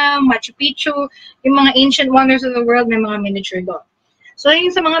China, Machu Picchu, yung mga ancient wonders of the world, may mga miniature doon. So, yun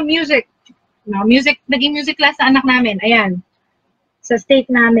sa mga music. Naging music class sa anak namin, ayan, sa state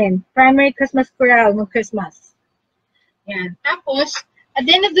namin. Primary Christmas Chorale ng Christmas. Ayan. Tapos, at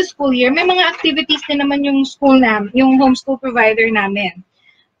the end of the school year, may mga activities din naman yung yung homeschool provider namin.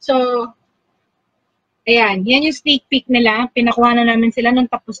 So, ayan, yan yung sneak peek nila. Pinakuha na namin sila nung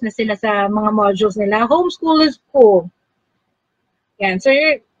tapos na sila sa mga modules nila. Homeschool is cool. Yan. So,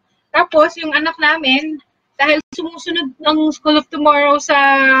 tapos, yung anak namin, dahil sumusunod ng School of Tomorrow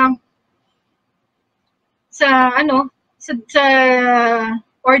sa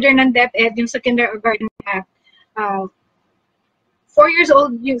order ng DepEd, yung sa Kindergarten Act, 4 years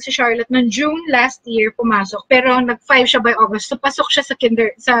old yung si Charlotte noong June last year pumasok, pero nag-5 siya by August. So, pasok siya sa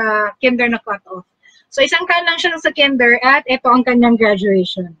kinder na cut-off. So, isang taon lang siya sa kinder at ito ang kanyang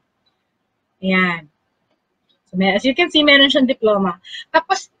graduation. Ayan. So, as you can see, meron siyang diploma.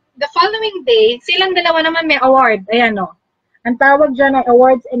 Tapos, the following day, silang dalawa naman may award. Ayan, no. Ang tawag dyan ay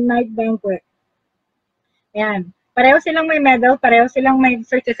Awards and Night Banquet. Ayan. Pareho silang may medal, pareho silang may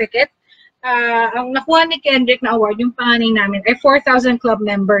certificate. Ang nakuha ni Kendrick na award, yung panganay namin, ay 4,000 club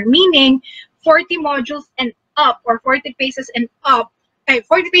member. Meaning, 40 modules and up, or 40 paces and up, 40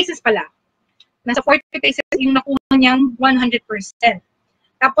 paces pala. Nasa 40 paces yung nakuha niyang 100%.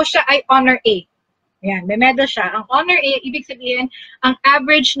 Tapos siya ay honor A. Ayan, may medal siya. Ang honor A, ibig sabihin, ang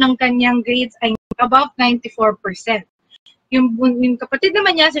average ng kanyang grades ay above 94%. Yung kapatid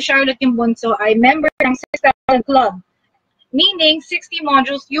naman niya, si Charlotte yung bunso, ay member ng 6,000 club. Meaning, 60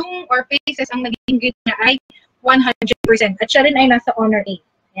 modules yung or paces ang naging grade niya ay 100%. At siya rin ay nasa honor A.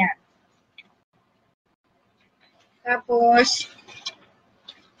 Ayan. Tapos,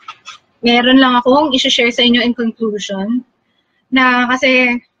 meron lang akong i-share sa inyo in conclusion na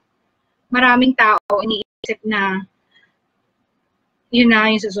kasi maraming tao iniisip na yun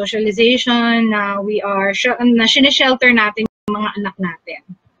na yung sa socialization na na sineshelter natin yung mga anak natin.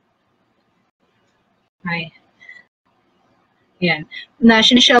 Ay. Yan. Na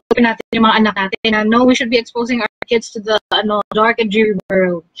sineshelter natin yung mga anak natin na no, we should be exposing our kids to the dark and dreary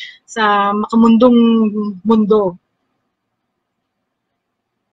world sa makamundong mundo.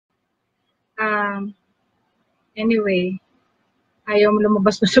 Anyway, ayaw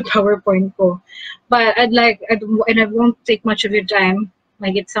lumabas na sa PowerPoint ko. But and I won't take much of your time.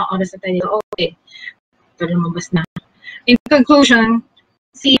 May isang oras na tayo. Okay. Ito lumabas na. In conclusion,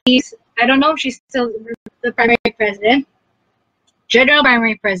 I don't know if she's still the primary president, general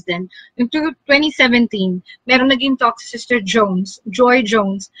primary president. In 2017, meron naging talk si Sister Joy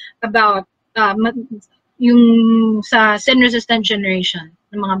Jones, about yung sa sin-resistant generation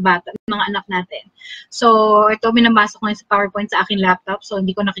ng mga bata, ng mga anak natin. So, ito binabasa ko sa PowerPoint sa aking laptop, so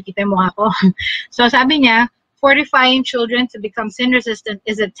hindi ko nakikita yung mukha ko. So, sabi niya, fortifying children to become sin-resistant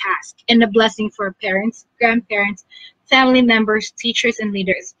is a task and a blessing for parents, grandparents, family members, teachers, and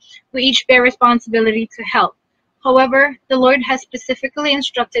leaders. We each bear responsibility to help. However, the Lord has specifically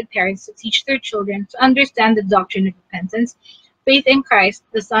instructed parents to teach their children to understand the doctrine of repentance, faith in Christ,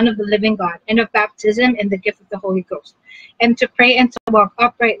 the Son of the living God, and of baptism and the gift of the Holy Ghost, and to pray and to walk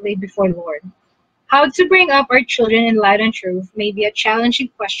uprightly before the Lord. How to bring up our children in light and truth may be a challenging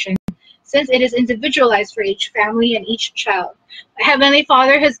question, since it is individualized for each family and each child. The Heavenly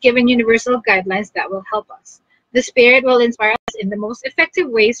Father has given universal guidelines that will help us. The Spirit will inspire us in the most effective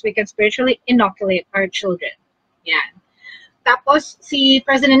ways we can spiritually inoculate our children. Yan. Tapos, si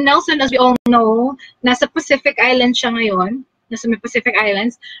President Nelson, as we all know, nasa Pacific Islands siya ngayon. Nasa may Pacific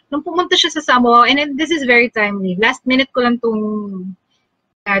Islands. Nung pumunta siya sa Samoa, and this is very timely. Last minute ko lang itong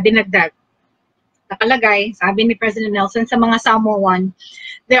dinagdag. Nakalagay, sabi ni President Nelson, sa mga Samoan,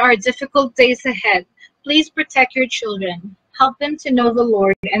 there are difficult days ahead. Please protect your children. Help them to know the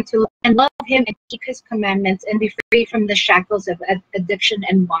Lord and love Him and keep His commandments and be free from the shackles of addiction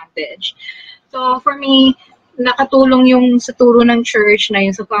and bondage. So for me, nakatulong yung sa turo ng church na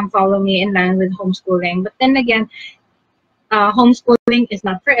yung sa Come Follow Me in line with homeschooling. But then again, homeschooling is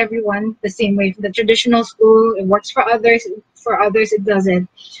not for everyone. The same way the traditional school, it works for others it doesn't.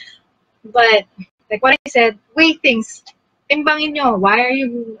 But like what I said, weigh things. Timbangin nyo, why are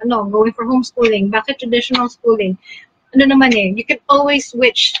you going for homeschooling? Bakit traditional schooling? Ano naman eh, you can always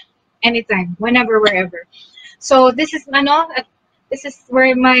switch anytime, whenever, wherever. So this is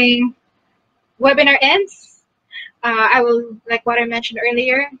where my webinar ends. I will, like what I mentioned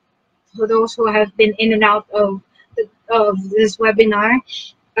earlier, for those who have been in and out of this webinar,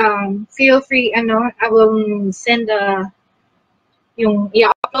 feel free, I will send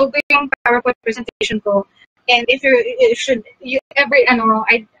i-upload ko yung PowerPoint presentation ko. And if you ever,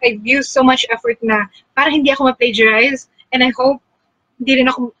 I use so much effort na para hindi ako ma-plagiarize, and I hope hindi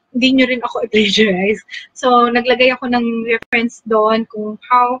nyo rin ako i-plagiarize. So, naglagay ako ng reference doon kung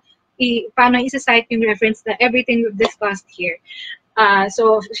paano isa-cite yung reference na everything we've discussed here.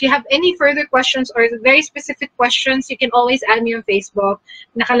 So, if you have any further questions or very specific questions, you can always add me on Facebook.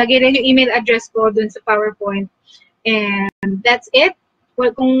 Nakalagay rin yung email address ko doon sa PowerPoint. And that's it.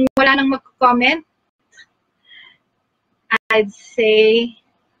 Well, kung wala nang mag-comment, I'd say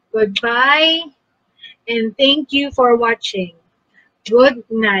goodbye and thank you for watching. Good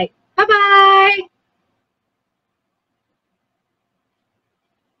night. Bye-bye!